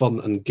of fun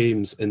and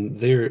games in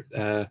their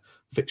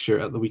fixture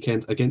at the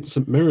weekend against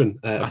St Mirren.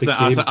 I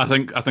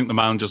think the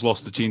man just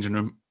lost the changing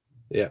room.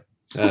 Yeah.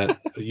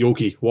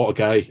 Yogi, what a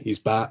guy. He's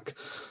back.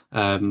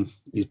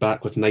 He's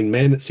back with 9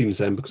 men, it seems,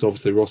 because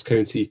obviously Ross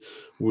County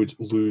would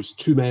lose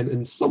 2 men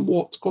in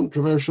somewhat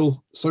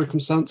controversial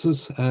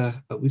circumstances,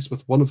 at least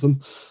with one of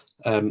them,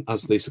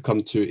 as they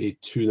succumbed to a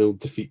 2-0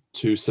 defeat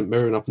to St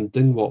Mirren up in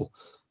Dingwall.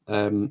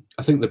 I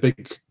think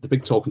the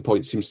big talking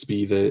point seems to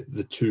be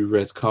the 2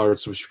 red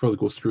cards, so we should probably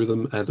go through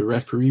them. The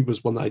referee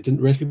was one that I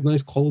didn't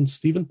recognise, Colin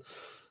Stephen,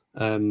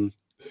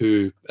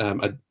 who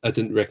I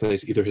didn't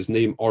recognise either his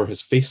name or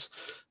his face.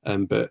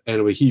 But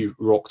anyway, he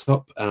rocked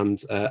up, and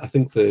I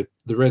think the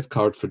red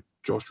card for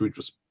Josh Reed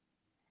was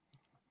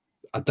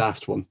a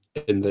daft one,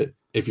 in that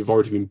if you've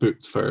already been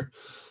booked for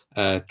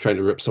trying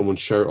to rip someone's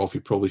shirt off, you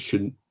probably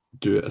shouldn't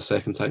do it a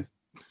second time.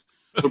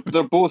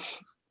 They're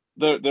both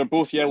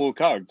yellow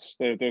cards.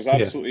 There's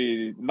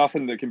absolutely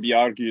nothing that can be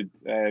argued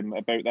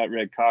about that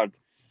red card.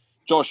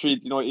 Josh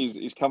Reed,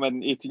 he's come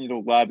in,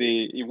 18-year-old lad.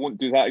 He won't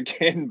do that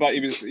again. But he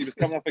was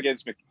coming up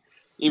against me.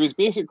 He was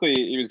getting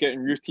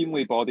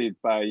routinely bodied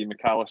by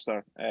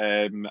McAllister,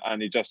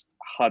 and he just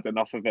had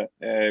enough of it.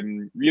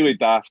 Really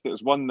daft. It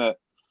was one that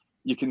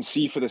you can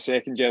see for the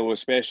second yellow,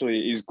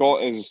 especially. He's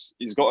got his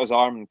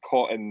arm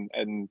caught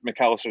in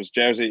McAllister's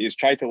jersey. He's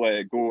tried to let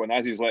it go, and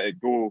as he's let it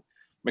go,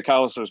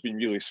 McAllister's been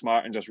really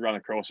smart and just run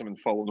across him and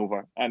fallen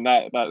over. And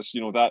that's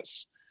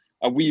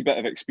a wee bit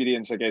of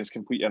experience against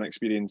complete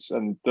inexperience.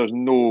 And there's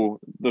no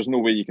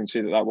way you can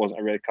say that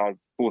wasn't a red card.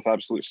 Both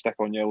absolute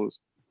stick-on yellows.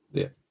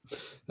 Yeah.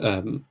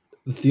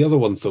 The other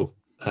one, though,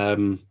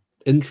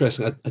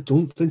 interesting. I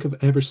don't think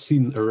I've ever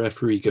seen a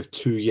referee give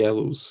 2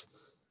 yellows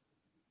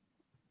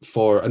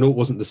for, I know it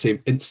wasn't the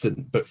same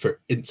incident, but for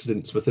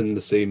incidents within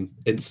the same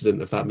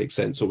incident, if that makes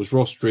sense. So it was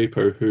Ross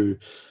Draper who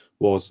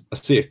was, I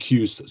say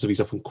accused, so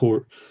he's up in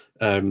court.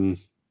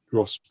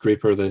 Ross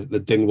Draper, the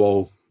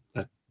Dingwall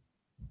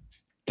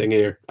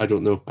Dingair, I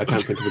don't know. I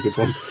can't think of a good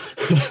one.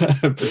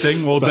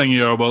 Dingwall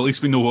Dingair. Well, at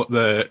least we know what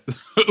the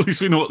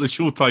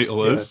show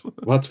title is.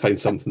 We'll have to find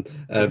something.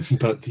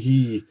 But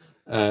he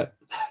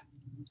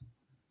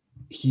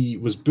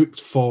was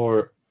booked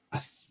for, I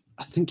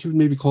think you would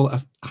maybe call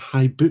it a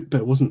high boot,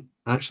 but it wasn't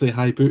actually a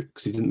high boot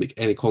because he didn't make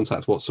any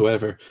contact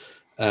whatsoever.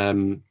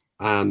 And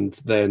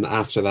then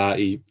after that,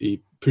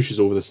 he pushes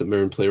over the St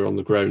Mirren player on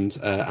the ground,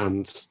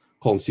 and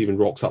Colin Stephen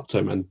rocks up to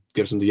him and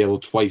gives him the yellow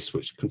twice,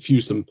 which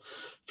confused him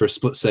for a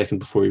split second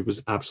before he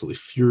was absolutely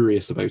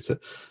furious about it.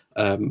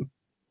 I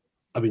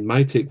mean,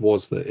 my take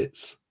was that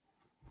it's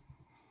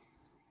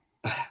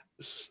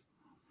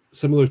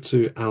similar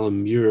to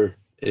Alan Muir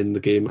in the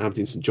game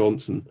Aberdeen St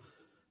Johnstone.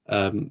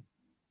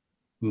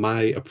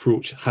 My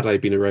approach, had I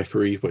been a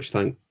referee, which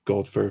thank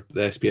God for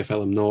the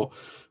SPFL I'm not,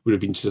 would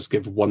have been to just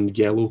give 1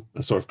 yellow,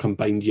 a sort of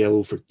combined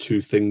yellow for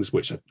 2 things,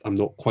 which I'm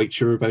not quite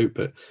sure about,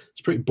 but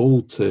it's pretty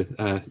bold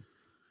to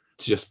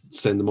just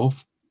send them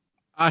off.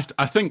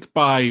 I think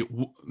by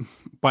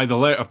the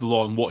letter of the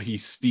law and what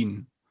he's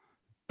seen,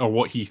 or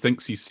what he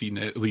thinks he's seen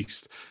at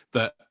least,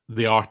 that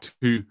they are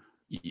 2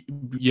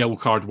 yellow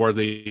card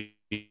worthy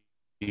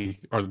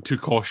or the two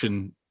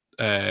caution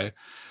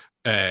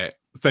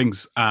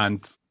things,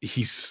 and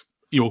he's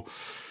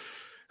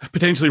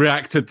potentially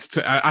reacted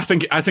to. I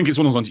think it's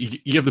one of those ones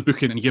you give the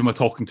booking and you give him a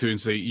talking to and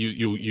say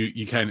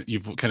you've kind of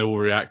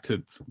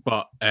overreacted.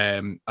 But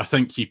I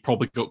think he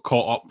probably got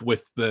caught up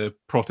with the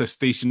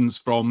protestations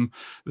from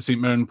the St.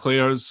 Mirren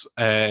players,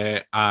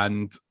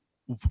 and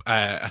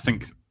I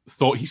think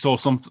thought he saw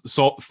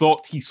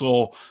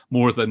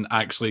more than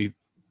actually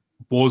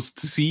was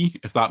to see,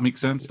 if that makes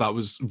sense. That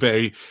was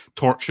very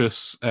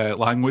tortuous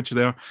language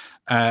there,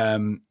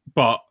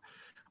 but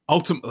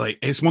ultimately,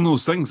 it's one of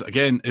those things,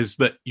 again, is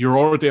that you're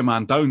already a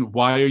man down.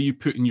 Why are you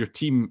putting your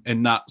team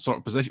in that sort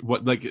of position?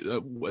 I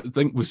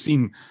think we've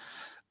seen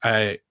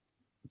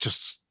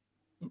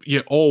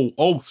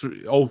all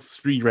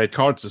three red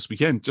cards this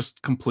weekend,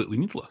 just completely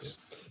needless.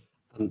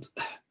 And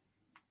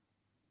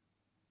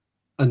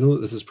I know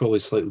that this is probably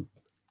a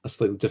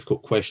slightly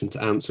difficult question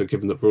to answer,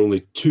 given that we're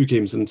only 2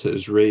 games into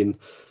his reign,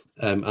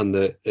 and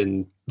that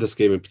in this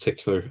game in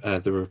particular,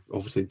 they were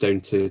obviously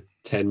down to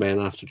 10 men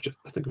after,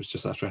 I think it was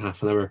just after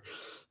half an hour.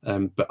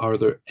 But are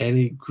there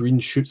any green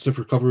shoots of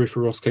recovery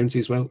for Ross County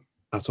as well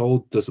at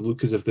all? Does it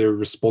look as if they're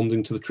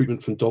responding to the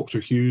treatment from Dr.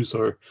 Hughes,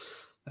 or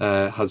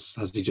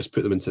has he just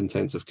put them into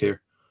intensive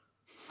care?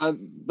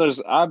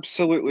 There's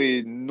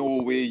absolutely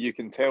no way you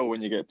can tell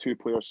when you get 2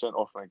 players sent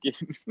off in a game,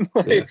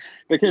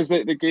 because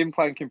the game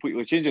plan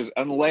completely changes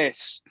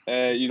unless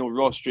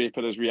Ross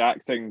Draper is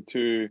reacting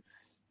to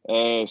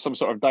some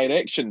sort of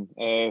direction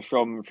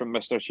from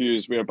Mr.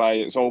 Hughes, whereby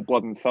it's all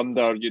blood and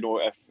thunder.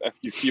 If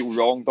you feel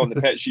wronged on the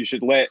pitch, you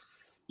should let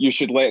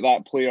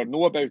that player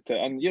know about it,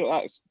 and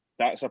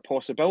that's a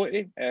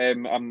possibility.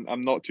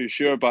 I'm not too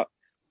sure, but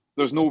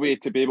there's no way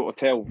to be able to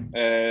tell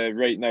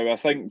right now. I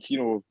think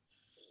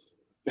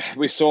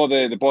we saw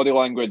the body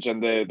language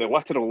and the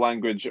literal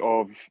language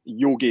of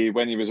Yogi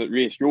when he was at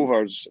Raith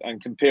Rovers, and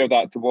compare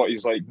that to what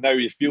he's like now.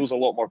 He feels a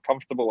lot more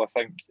comfortable, I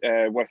think,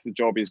 with the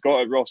job he's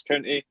got at Ross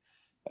County.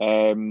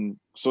 So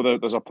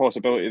there's a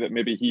possibility that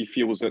maybe he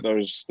feels that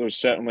there's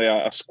certainly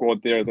a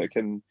squad there that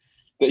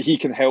he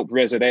can help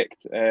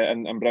resurrect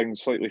and bring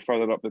slightly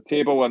further up the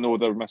table. I know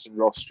they're missing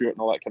Ross Stewart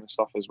and all that kind of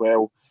stuff as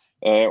well.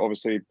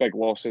 Obviously, big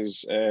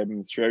losses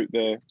throughout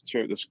the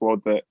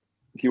squad that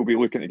he'll be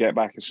looking to get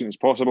back as soon as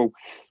possible.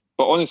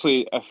 But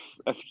honestly, if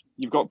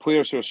you've got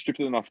players who are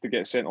stupid enough to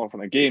get sent off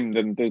in a game,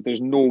 then there's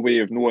no way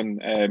of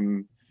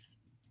knowing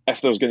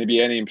if there's going to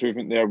be any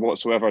improvement there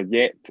whatsoever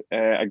yet.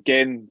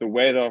 Again, the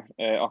weather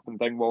up in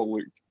Dingwall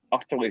looked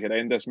utterly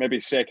horrendous,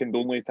 maybe second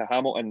only to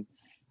Hamilton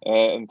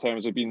in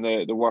terms of being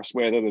the worst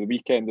weather of the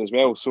weekend as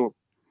well. So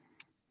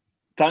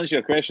to answer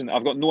your question,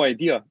 I've got no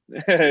idea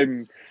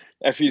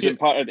if he's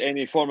imparted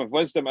any form of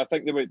wisdom. I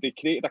think they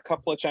created a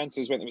couple of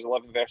chances when it was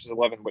 11 versus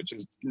 11, which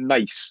is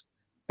nice.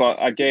 But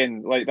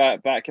again, like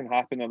that can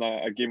happen in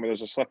a game where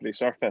there's a slippery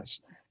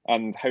surface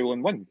and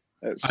howling wind.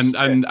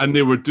 And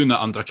they were doing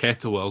that under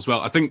Kettlewell as well.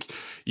 I think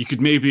you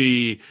could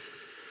maybe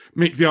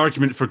make the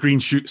argument for green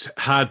shoots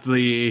had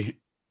they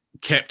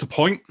kept a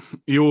point,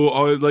 but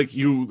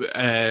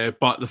the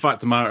fact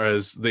of the matter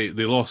is they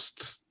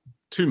lost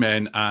 2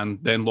 men and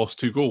then lost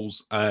 2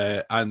 goals.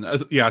 I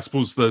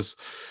suppose there's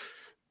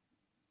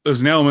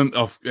an element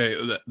of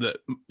that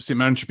St.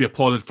 Mirren should be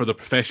applauded for their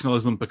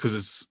professionalism,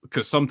 because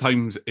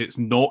sometimes it's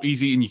not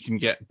easy and you can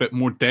get a bit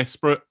more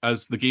desperate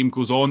as the game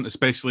goes on,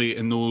 especially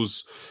in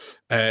those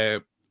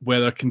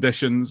weather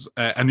conditions.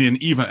 And then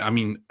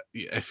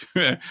if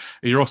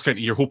you're Ross County,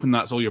 you're hoping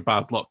that's all your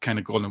bad luck kind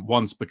of gone at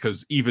once,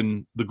 because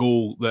even the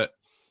goal that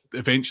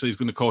eventually is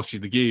going to cost you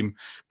the game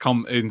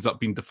ends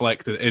up being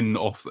deflected in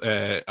off.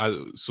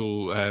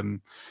 So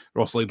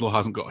Ross Laidlaw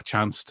hasn't got a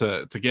chance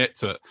to get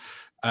to it.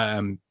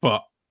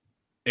 But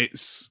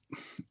it's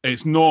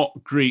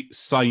not great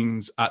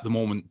signs at the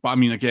moment. But I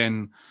mean,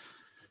 again,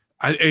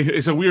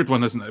 it's a weird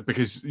one, isn't it?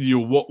 Because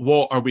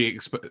what are we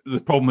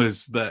the problem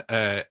is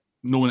that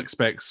no one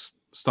expects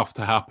stuff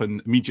to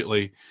happen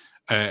immediately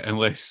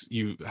unless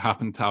you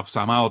happen to have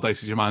Sam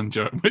Allardyce as your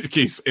manager, in which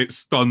case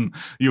it's done.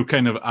 You're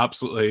kind of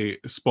absolutely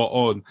spot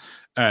on.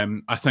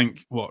 I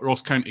think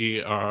Ross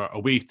County are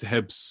away to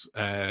Hibs.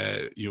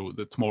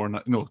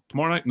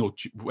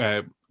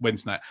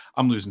 Wednesday night.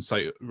 I'm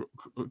losing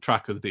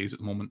track of the days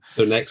at the moment.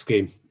 Their next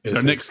game,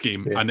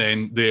 yeah. And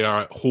then they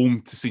are at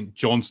home to St.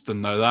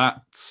 Johnstone. Now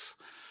that's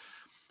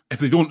if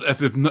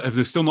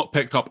they've still not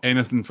picked up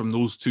anything from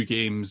those 2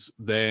 games,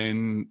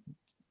 then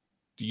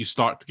you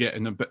start to get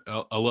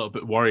a little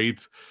bit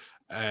worried.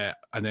 And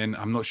then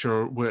I'm not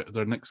sure where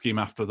their next game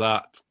after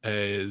that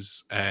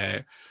is.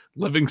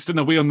 Livingston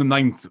away on the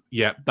 9th.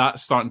 Yeah,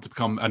 that's starting to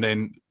become, and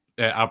then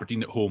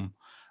Aberdeen at home,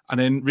 and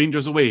then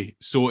Rangers away.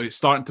 So it's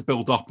starting to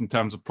build up in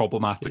terms of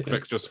problematic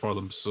fixtures for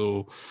them.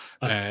 So,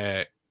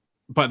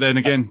 but then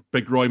again,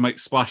 Big Roy might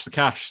splash the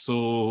cash.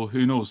 So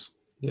who knows?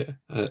 Yeah.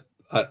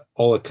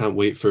 All I can't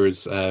wait for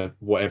is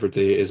whatever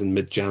day it is in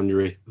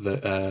mid-January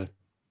that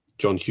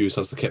John Hughes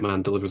has the kit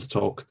man deliver the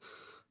talk.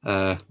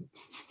 My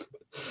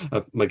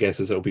guess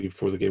is it'll be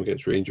before the game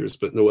against Rangers.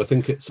 But no, I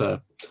think it's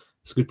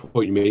it's a good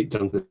point you made,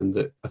 Duncan,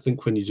 that I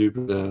think when you do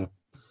bring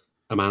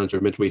a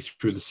manager midway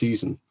through the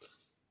season,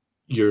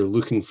 you're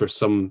looking for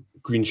some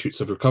green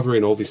shoots of recovery.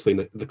 And obviously,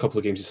 in the couple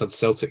of games he's had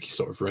Celtic, you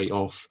sort of write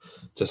off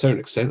to a certain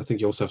extent. I think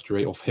you also have to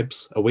write off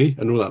Hibs away.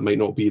 I know that might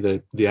not be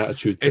the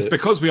attitude. It's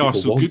because we are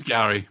so good,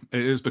 Gary.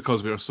 It is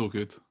because we are so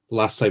good.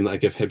 Last time that I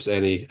give Hibs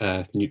any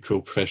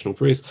neutral professional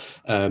praise,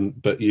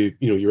 but you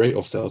write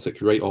off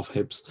Celtic, you write off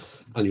Hibs,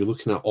 and you're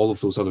looking at all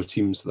of those other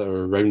teams that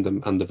are around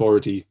them, and they've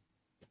already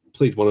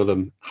played one of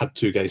them, had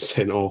 2 guys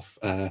sent off,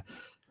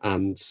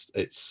 and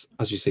it's,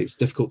 as you say, it's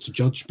difficult to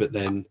judge, but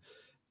then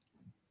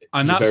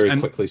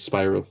quickly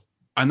spiral.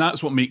 And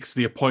that's what makes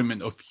the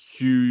appointment of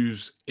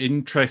Hughes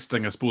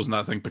interesting, I suppose, in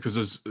that thing,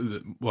 because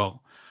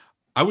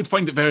I would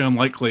find it very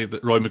unlikely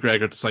that Roy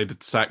McGregor decided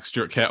to sack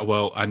Stuart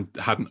Kettlewell and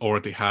hadn't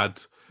already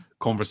had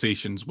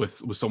conversations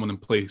with someone in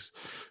place.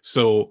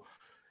 So,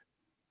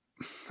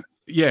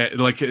 yeah,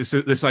 like it's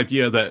this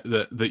idea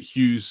that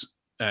Hughes,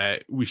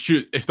 we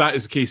should, if that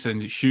is the case, then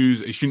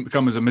Hughes, it shouldn't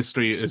become as a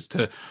mystery as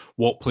to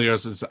what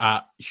players is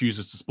at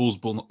Hughes'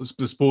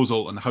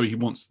 disposal and how he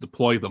wants to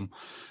deploy them.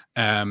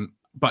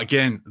 But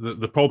again,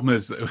 the problem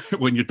is that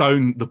when you're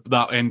down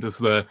that end of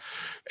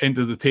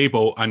the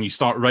table and you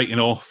start writing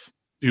off,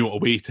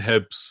 away to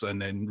Hibs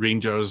and then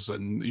Rangers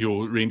and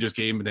Rangers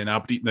game and then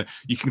Aberdeen,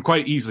 you can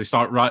quite easily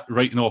start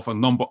writing off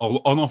an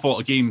awful lot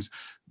of games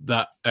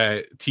that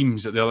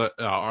teams at the other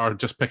are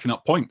just picking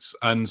up points,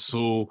 and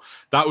so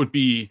that would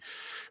be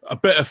a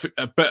bit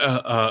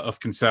of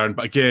concern.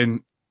 But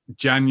again,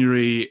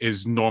 January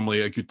is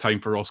normally a good time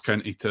for Ross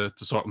County to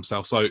sort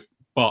themselves out.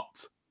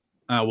 But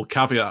we'll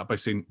caveat by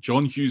saying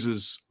John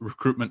Hughes's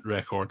recruitment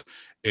record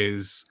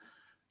is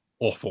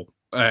awful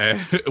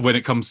when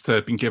it comes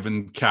to being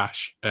given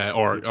cash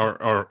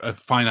or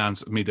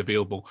finance made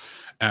available.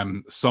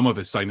 Some of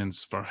his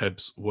signings for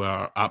Hibs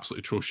were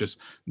absolutely atrocious.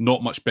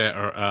 Not much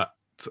better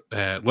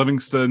at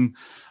Livingston.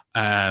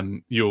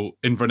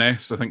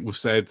 Inverness, I think we've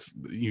said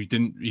he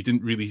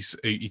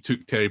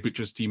took Terry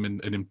Butcher's team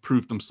and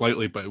improved them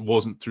slightly, but it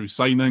wasn't through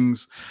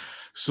signings.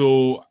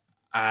 So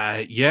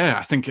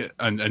I think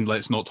and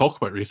let's not talk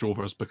about Wraith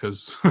Rovers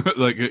because and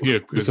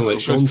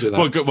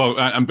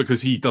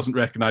because he doesn't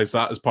recognise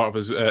that as part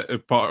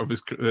of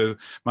his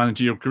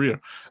managerial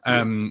career.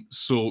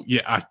 So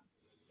yeah,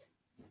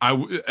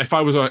 if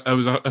I was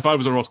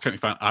a Ross County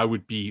fan, I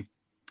would be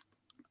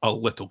a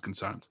little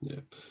concerned. Yeah.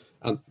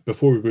 And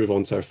before we move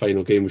on to our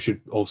final game, we should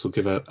also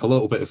give a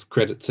little bit of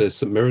credit to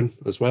St Mirren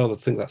as well. I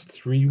think that's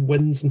 3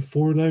 wins in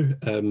 4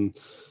 now.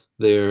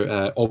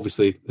 They're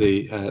obviously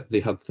they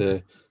had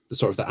the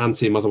sort of the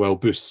anti-Motherwell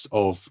boost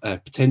of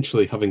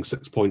potentially having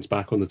 6 points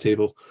back on the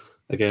table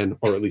again,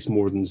 or at least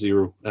more than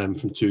 0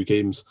 from 2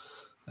 games.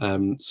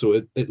 So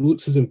it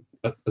looks as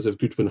if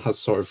Goodwin has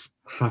sort of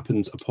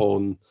happened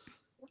upon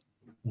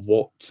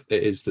what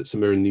it is that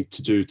St Mirren need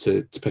to do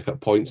to pick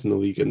up points in the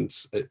league. And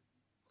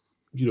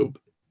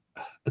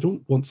I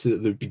don't want to say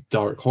that there'd be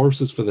dark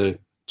horses for the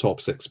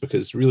top 6,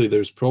 because really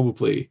there's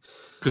probably...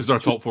 Because they're a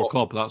top 4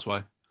 club, that's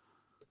why.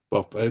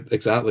 Well,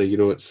 exactly.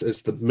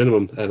 It's the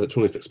minimum that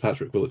Tony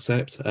Fitzpatrick will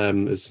accept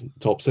is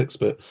top 6.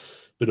 But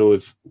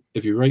if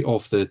you write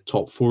off the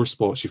top 4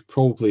 spots, you're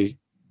probably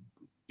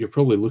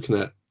looking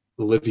at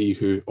Livy,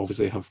 who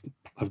obviously have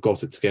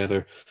got it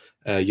together,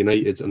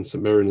 United and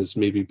St Mirren as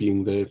maybe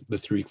being the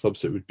 3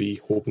 clubs that would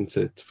be hoping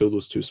to fill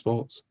those 2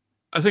 spots.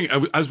 I think,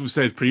 as we've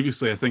said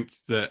previously, I think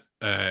that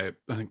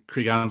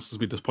Craig Ansell's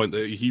made this point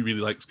that he really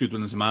likes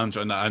Goodwin as a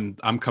manager, and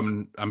I'm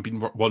being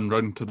one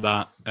round to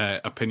that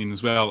opinion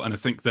as well. And I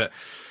think that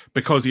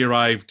because he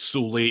arrived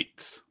so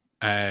late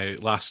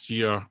last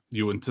year,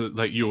 into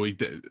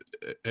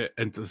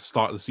the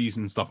start of the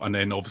season and stuff, and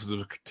then obviously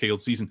the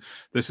curtailed season,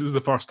 this is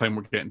the first time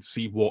we're getting to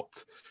see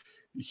what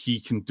he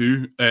can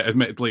do.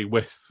 Admittedly,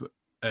 with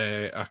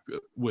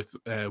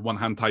one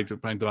hand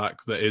tied behind the back,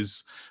 that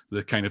is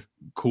the kind of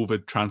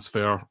COVID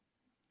transfer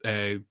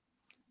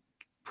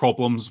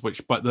problems,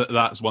 but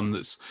that's one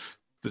that's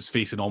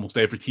facing almost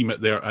every team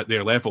at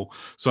their level.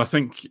 So I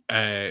think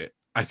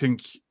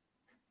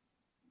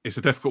it's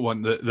a difficult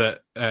one that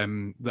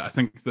I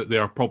think that they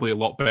are probably a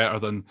lot better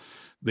than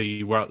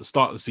they were at the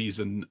start of the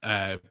season,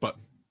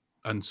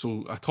 and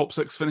so a top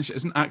 6 finish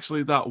isn't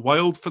actually that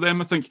wild for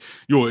them. I think,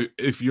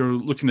 if you're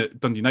looking at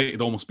Dundee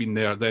United almost being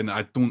there, then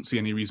I don't see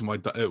any reason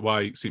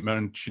why St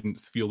Mirren shouldn't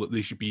feel that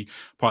they should be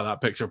part of that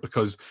picture,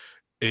 because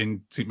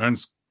in St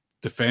Mirren's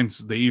defence,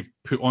 they've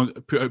put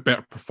out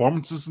better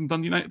performances than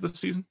Dundee United this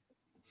season.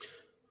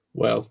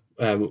 Well,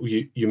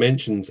 you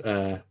mentioned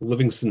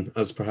Livingston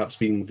as perhaps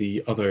being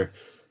the other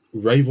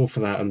rival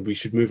for that, and we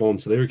should move on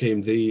to their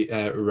game. They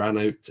ran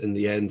out in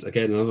the end.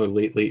 Again, another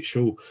late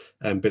show,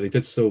 but they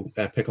did still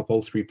pick up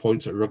all 3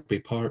 points at Rugby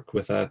Park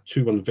with a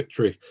 2-1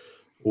 victory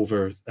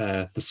over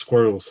the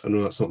Squirrels. I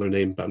know that's not their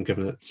name, but I'm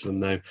giving it to them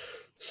now.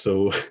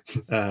 So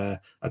I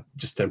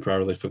just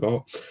temporarily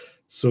forgot.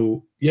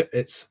 So, yeah,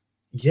 it's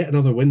yet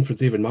another win for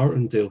David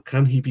Martindale.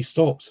 Can he be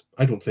stopped?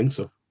 I don't think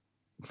so.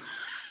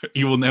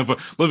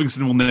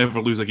 Livingston will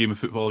never lose a game of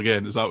football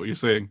again. Is that what you're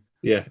saying?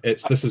 Yeah,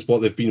 this is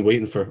what they've been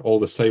waiting for all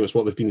this time. It's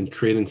what they've been in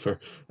training for.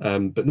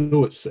 But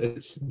no, it's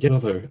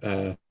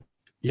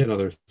yet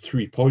another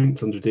 3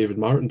 points under David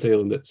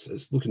Martindale, and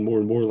it's looking more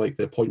and more like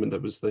the appointment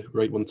that was the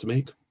right one to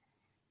make.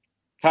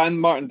 Can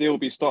Martindale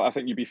be stopped? I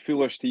think you'd be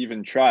foolish to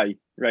even try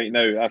right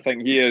now. I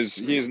think he is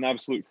an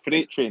absolute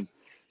freight train.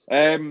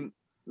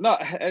 No,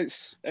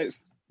 it's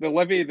the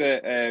Livy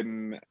that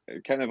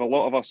kind of a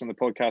lot of us on the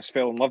podcast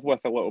fell in love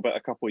with a little bit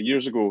a couple of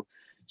years ago.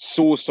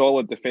 So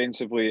solid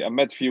defensively, a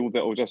midfield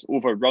that will just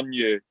overrun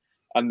you,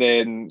 and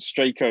then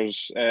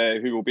strikers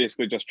who will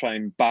basically just try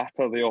and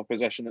batter the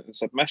opposition into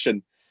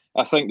submission.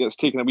 I think it's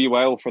taken a wee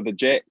while for the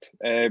Jet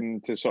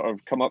to sort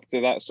of come up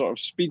to that sort of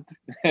speed.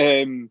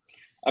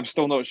 I'm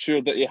still not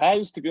sure that he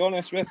has, to be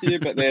honest with you.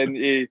 But then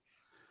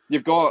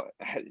you've got,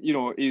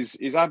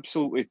 he's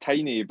absolutely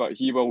tiny, but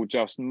he will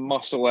just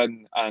muscle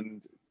in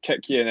and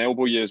kick you and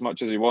elbow you as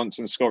much as he wants.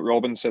 And Scott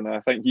Robinson,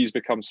 I think he's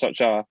become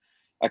such a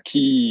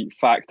key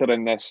factor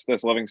in this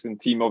Livingston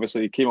team.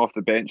 Obviously, he came off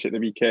the bench at the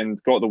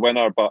weekend, got the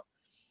winner, but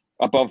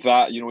above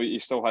that, he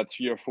still had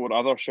 3 or 4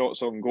 other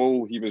shots on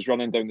goal. He was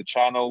running down the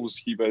channels.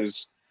 He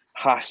was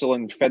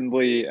hassling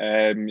Findlay.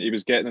 He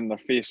was getting in their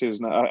faces.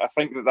 And I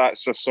think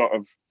that's just sort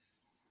of,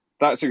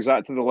 that's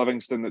exactly the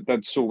Livingston that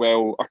did so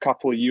well a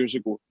couple of years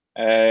ago.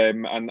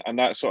 And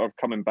that's sort of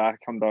coming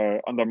back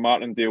under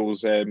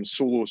Martindale's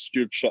solo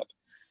stewardship.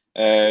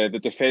 The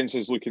defence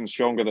is looking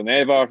stronger than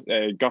ever.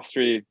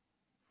 Guthrie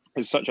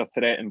is such a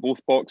threat in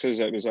both boxes.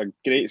 It was a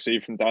great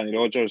save from Danny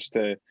Rogers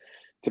to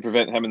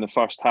prevent him in the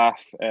first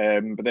half.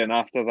 But then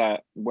after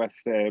that, with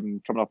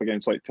coming up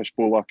against like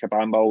Tishbola,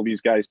 Kabamba, all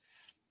these guys,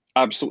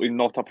 absolutely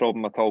not a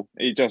problem at all.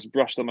 He just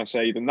brushed them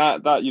aside. And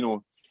that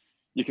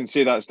you can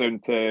say that's down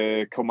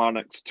to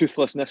Kilmarnock's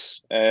toothlessness,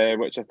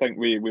 which I think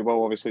we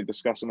will obviously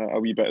discuss in a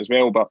wee bit as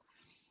well. But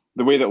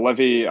the way that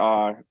Livy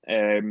are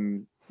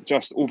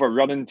just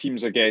overrunning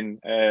teams again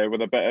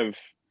with a bit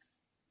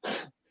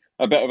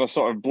of a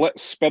sort of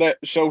blitz spirit,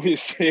 shall we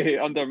say,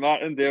 under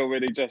Martindale, where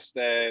he just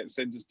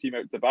sends his team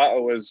out to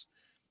battle, is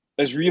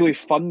really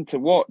fun to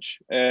watch.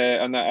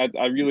 And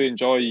I really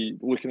enjoy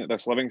looking at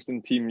this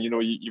Livingston team.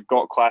 You've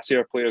got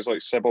classier players like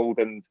Sibbald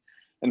and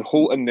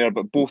Holt in there,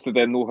 but both of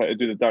them know how to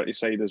do the dirty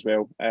side as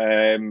well.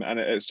 And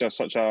it's just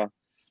such a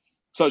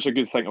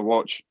good thing to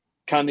watch.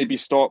 Can they be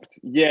stopped?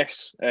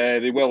 Yes,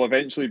 they will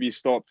eventually be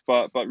stopped.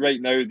 But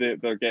right now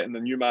they're getting the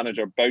new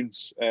manager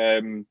bounce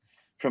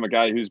from a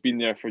guy who's been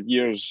there for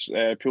years,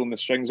 pulling the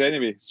strings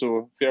anyway.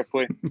 So fair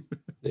play.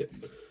 Yeah.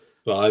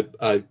 Well,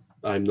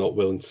 I'm not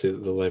willing to say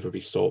that they'll ever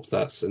be stopped.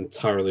 That's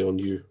entirely on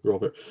you,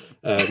 Robert.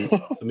 I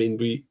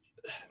mean,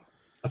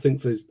 I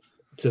think there's,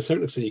 to a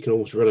certain extent, you can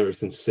almost run out of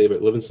things to say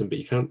about Livingston, but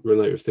you can't run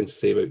out of things to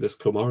say about this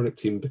Kilmarnock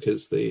team,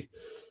 because the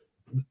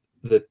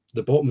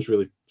bottom's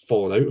really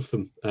fallen out of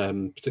them,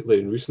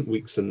 particularly in recent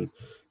weeks. And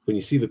when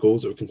you see the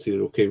goals that were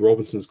conceded, okay,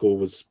 Robinson's goal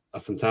was a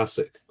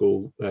fantastic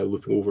goal,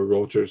 looping over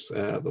Rogers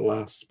at the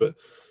last, but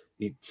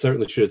he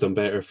certainly should have done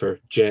better for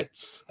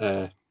Jet's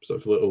sort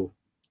of little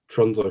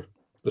trundler,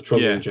 the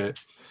trundling Jet.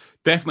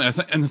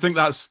 Definitely, I think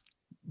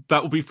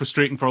that will be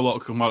frustrating for a lot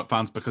of Kilmarnock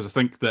fans, because I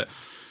think that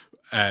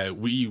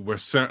we were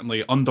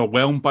certainly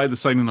underwhelmed by the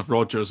signing of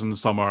Rogers in the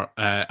summer,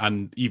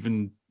 and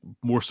even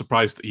more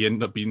surprised that he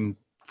ended up being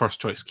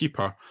first choice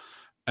keeper.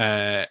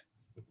 And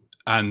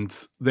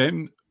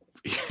then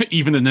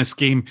even in this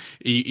game,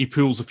 he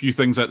pulls a few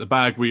things out the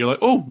bag where you're like,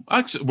 oh,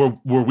 actually,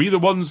 were we the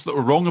ones that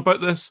were wrong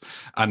about this?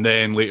 And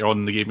then later on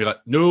in the game, you're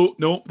like,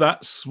 no,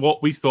 that's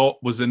what we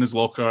thought was in his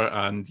locker.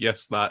 And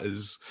yes, that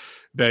is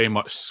very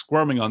much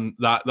squirming on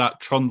that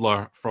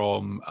trundler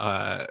from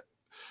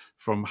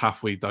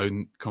halfway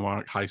down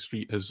Kilmarnock High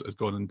Street has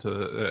gone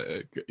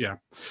into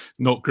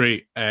not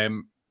great.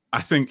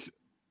 I think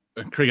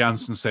Craig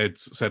Anderson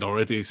said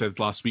already. He said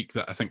last week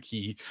that I think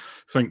he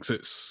thinks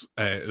it's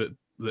that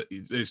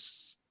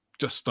it's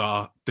just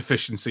a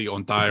deficiency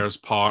on Dyer's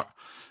part.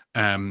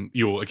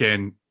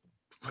 Again,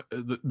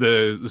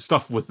 the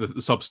stuff with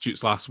the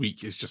substitutes last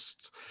week is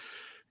just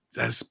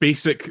that's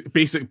basic.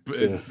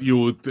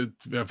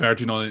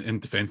 Verging on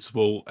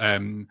indefensible.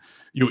 And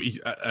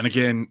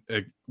again,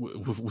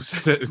 we've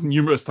said it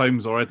numerous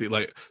times already.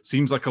 Like,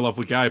 seems like a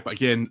lovely guy, but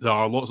again, there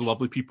are lots of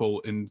lovely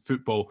people in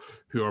football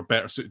who are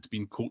better suited to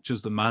being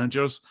coaches than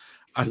managers.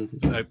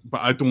 But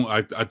I don't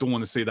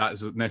want to say that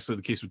is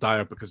necessarily the case with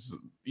Dyer, because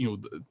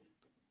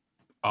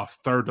a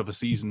third of a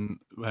season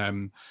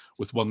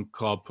with one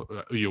club,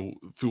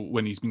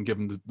 when he's been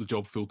given the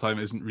job full time,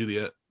 isn't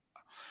really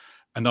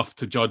enough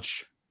to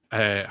judge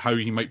how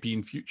he might be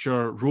in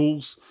future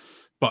roles.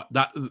 But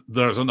that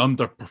there's an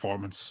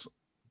underperformance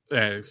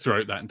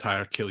throughout that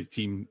entire Kelly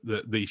team,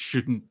 that they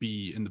shouldn't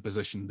be in the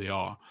position they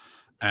are,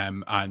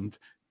 and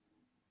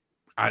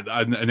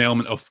an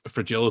element of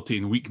fragility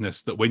and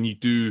weakness that when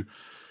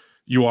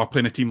you are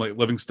playing a team like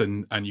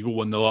Livingston and you go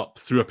 1-0 up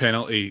through a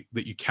penalty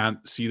that you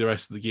can't see the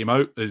rest of the game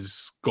out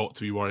is got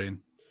to be worrying.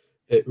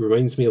 It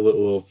reminds me a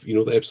little of,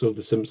 the episode of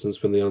The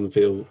Simpsons when they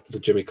unveil the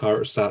Jimmy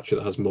Carter statue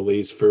that has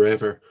Malaise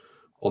Forever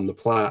on the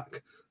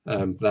plaque.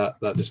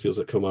 That just feels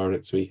like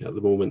Kilmarnock to me at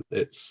the moment.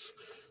 It's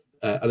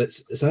And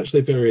it's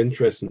actually very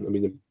interesting. I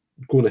mean,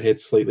 going ahead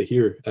slightly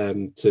here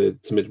to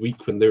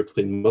midweek when they're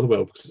playing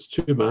Motherwell, because it's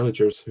two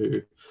managers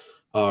who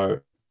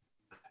are,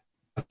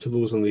 to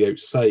those on the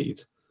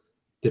outside,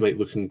 they might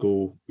look and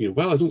go,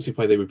 well, I don't see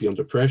why they would be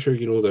under pressure.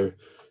 They're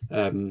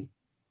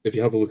if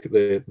you have a look at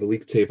the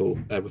league table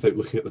without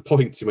looking at the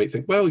points, you might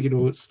think, well,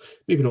 it's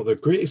maybe not their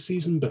greatest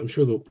season, but I'm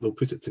sure they'll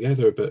put it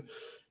together. But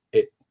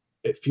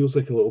it feels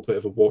like a little bit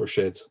of a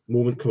watershed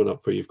moment coming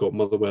up where you've got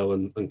Motherwell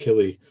and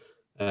Killie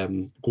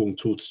going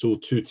toe-to-toe,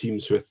 two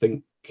teams who I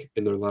think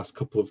in their last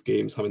couple of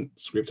games haven't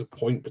scraped a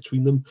point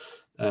between them.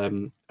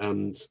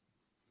 And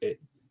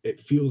it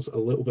feels a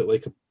little bit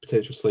like a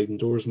potential sliding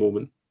doors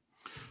moment.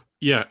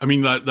 Yeah, I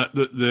mean,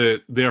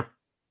 their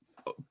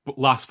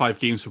last 5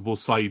 games for both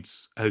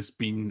sides has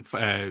been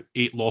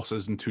 8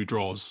 losses and 2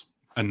 draws.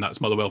 And that's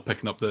Motherwell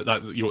picking up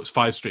it's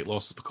 5 straight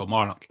losses for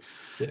Kilmarnock.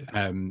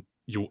 Yeah.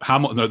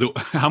 Hamilton are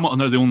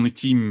the only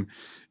team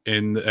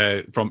in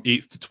from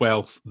 8th to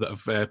 12th that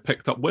have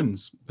picked up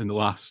wins in the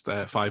last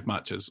 5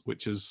 matches,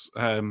 which is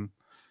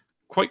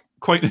quite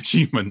an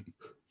achievement.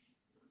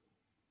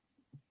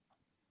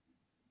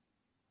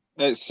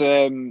 It's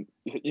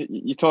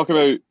you talk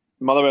about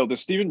Motherwell.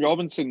 Does Stephen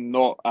Robinson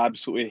not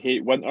absolutely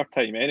hate winter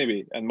time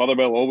anyway? And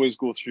Motherwell always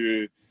go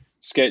through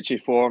sketchy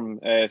form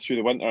through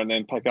the winter and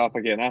then pick up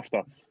again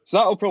after. So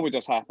that'll probably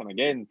just happen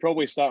again.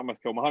 Probably starting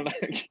with Kilmarnock,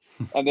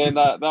 and then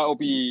that'll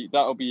be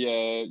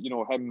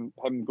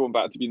him going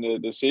back to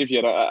being the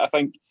saviour. I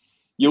think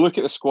you look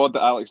at the squad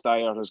that Alex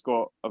Dyer has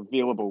got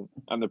available,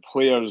 and the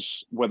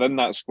players within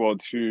that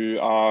squad who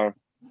are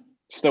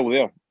still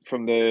there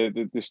from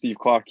the Steve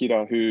Clarke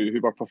era, who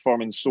were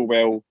performing so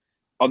well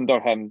under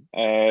him,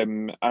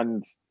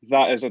 and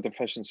that is a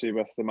deficiency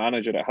with the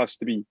manager. It has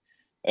to be.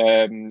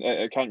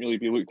 It can't really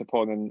be looked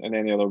upon in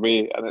any other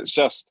way, and it's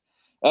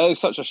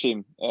such a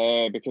shame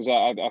because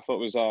I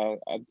thought it was a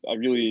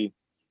really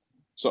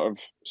sort of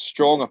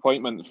strong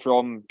appointment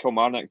from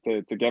Kilmarnock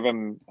to give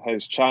him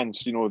his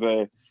chance.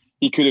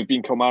 He could have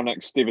been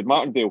Kilmarnock's David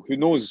Martindale, who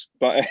knows?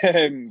 But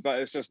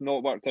it's just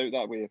not worked out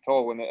that way at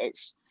all. And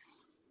it's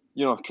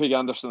Craig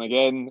Anderson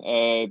again,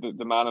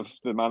 the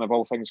man of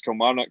all things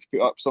Kilmarnock,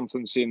 put up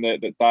something saying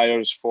that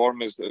Dyer's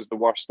form is the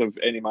worst of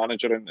any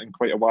manager in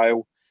quite a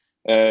while.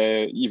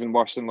 Even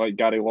worse than like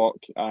Gary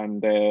Locke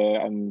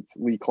and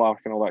Lee Clark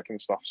and all that kind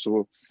of stuff.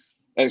 So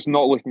it's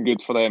not looking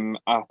good for them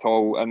at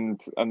all.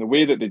 And the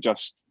way that they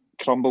just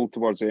crumbled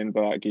towards the end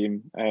of that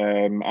game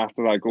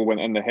after that goal went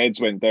in, the heads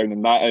went down,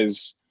 and that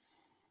is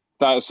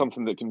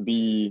something that can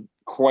be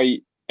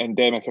quite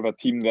endemic of a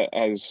team that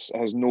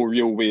has no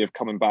real way of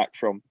coming back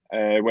from.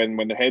 When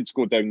the heads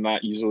go down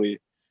that easily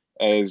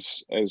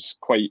is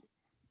quite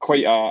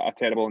a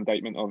terrible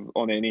indictment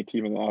on any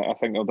team, and I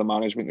think of the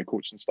management, the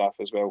coaching staff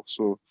as well.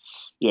 So,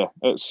 yeah,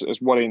 it's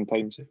worrying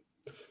times.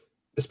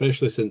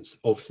 Especially since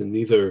obviously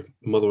neither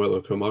Motherwell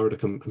or Kilmarnock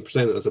can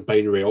present it as a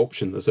binary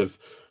option, as if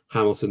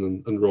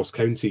Hamilton and Ross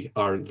County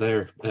aren't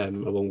there,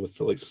 along with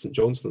the likes of St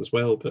Johnstone as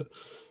well. But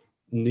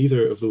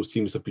neither of those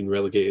teams have been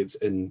relegated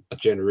in a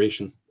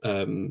generation.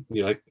 I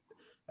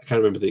can't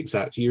remember the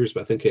exact years,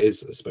 but I think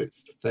it's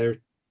about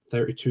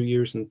 32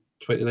 years and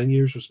 29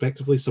 years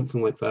respectively,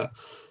 something like that.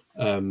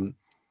 And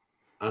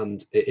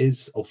it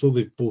is, although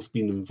they've both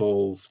been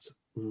involved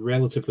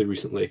relatively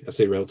recently, I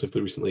say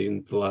relatively recently,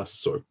 in the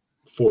last sort of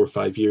 4 or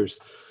 5 years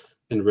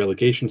in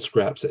relegation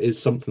scraps, it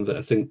is something that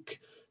I think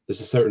there's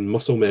a certain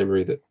muscle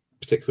memory that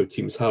particular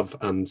teams have,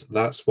 and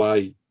that's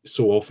why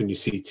so often you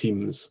see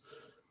teams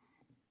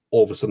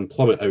all of a sudden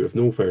plummet out of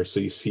nowhere. So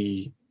you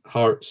see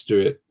Hearts do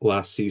it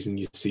last season,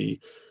 you see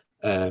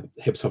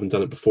Hibs haven't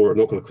done it before. I'm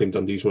not going to claim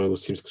Dundee's one of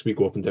those teams because we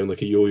go up and down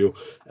like a yo-yo,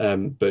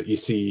 but you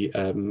see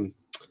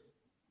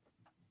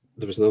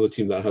there was another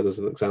team that I had as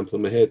an example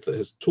in my head that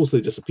has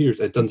totally disappeared.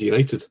 Dundee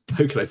United.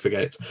 How could I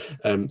forget?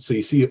 So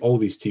you see all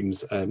these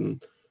teams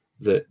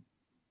that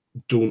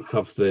don't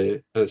have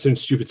and it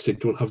sounds stupid to say,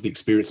 don't have the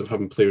experience of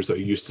having players that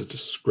are used to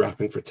just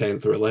scrapping for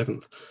 10th or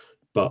 11th.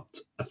 But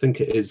I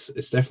think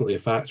it's definitely a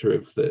factor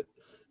of that.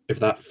 If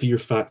that fear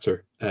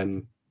factor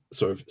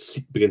sort of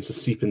begins to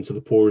seep into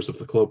the pores of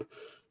the club,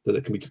 then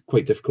it can be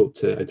quite difficult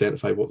to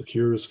identify what the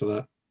cure is for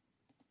that.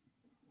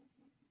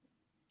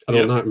 And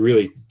on that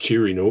really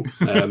cheery note,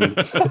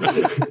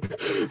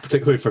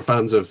 particularly for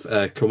fans of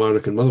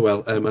Kilmarnock and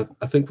Motherwell,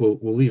 I think we'll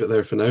leave it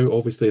there for now.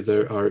 Obviously,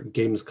 there are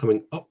games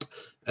coming up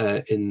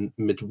in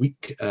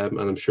midweek, and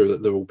I'm sure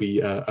that there will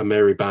be a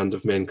merry band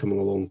of men coming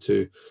along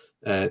to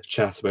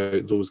chat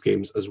about those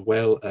games as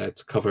well,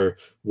 to cover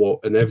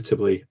what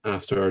inevitably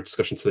after our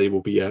discussion today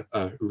will be a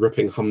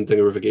ripping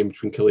humdinger of a game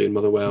between Killie and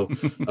Motherwell,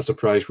 a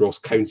surprise Ross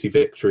County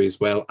victory as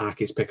well,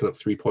 Aki's picking up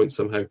 3 points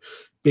somehow,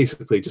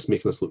 basically just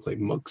making us look like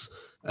mugs.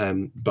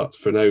 But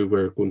for now,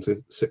 we're going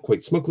to sit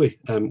quite smugly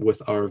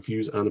with our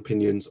views and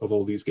opinions of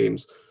all these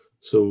games.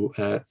 So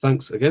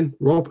thanks again,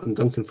 Rob and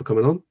Duncan, for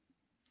coming on.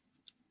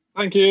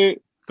 Thank you.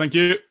 Thank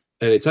you.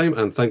 Anytime,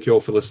 and thank you all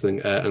for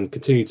listening, and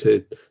continue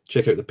to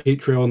check out the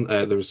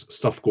Patreon. There's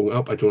stuff going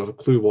up. I don't have a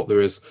clue what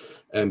there is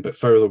But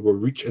Fowler will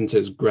reach into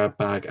his grab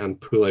bag and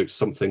pull out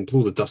something,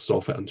 blow the dust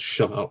off it, and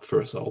shove it up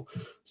for us all.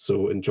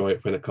 So enjoy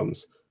it when it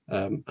comes.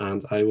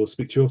 And I will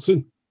speak to you all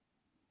soon.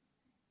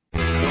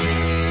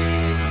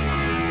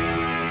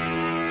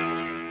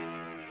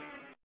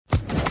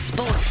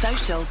 Sports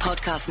Social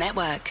Podcast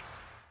Network.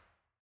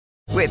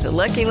 With the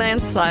Lucky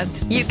Land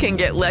Slots, you can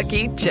get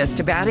lucky just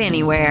about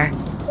anywhere.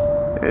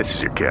 This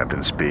is your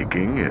captain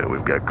speaking.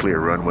 We've got clear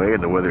runway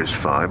and the weather's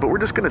fine, but we're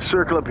just going to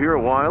circle up here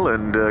a while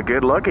and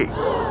get lucky.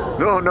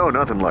 No,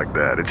 nothing like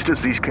that. It's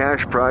just these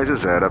cash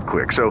prizes add up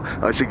quick. So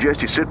I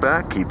suggest you sit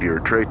back, keep your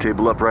tray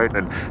table upright,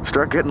 and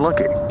start getting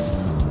lucky.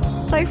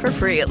 Play for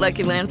free at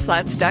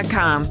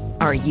LuckyLandSlots.com.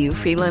 Are you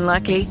feeling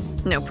lucky?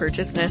 No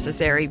purchase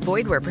necessary.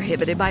 Void where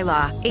prohibited by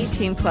law.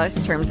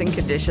 18+ terms and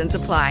conditions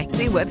apply.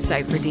 See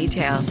website for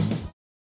details.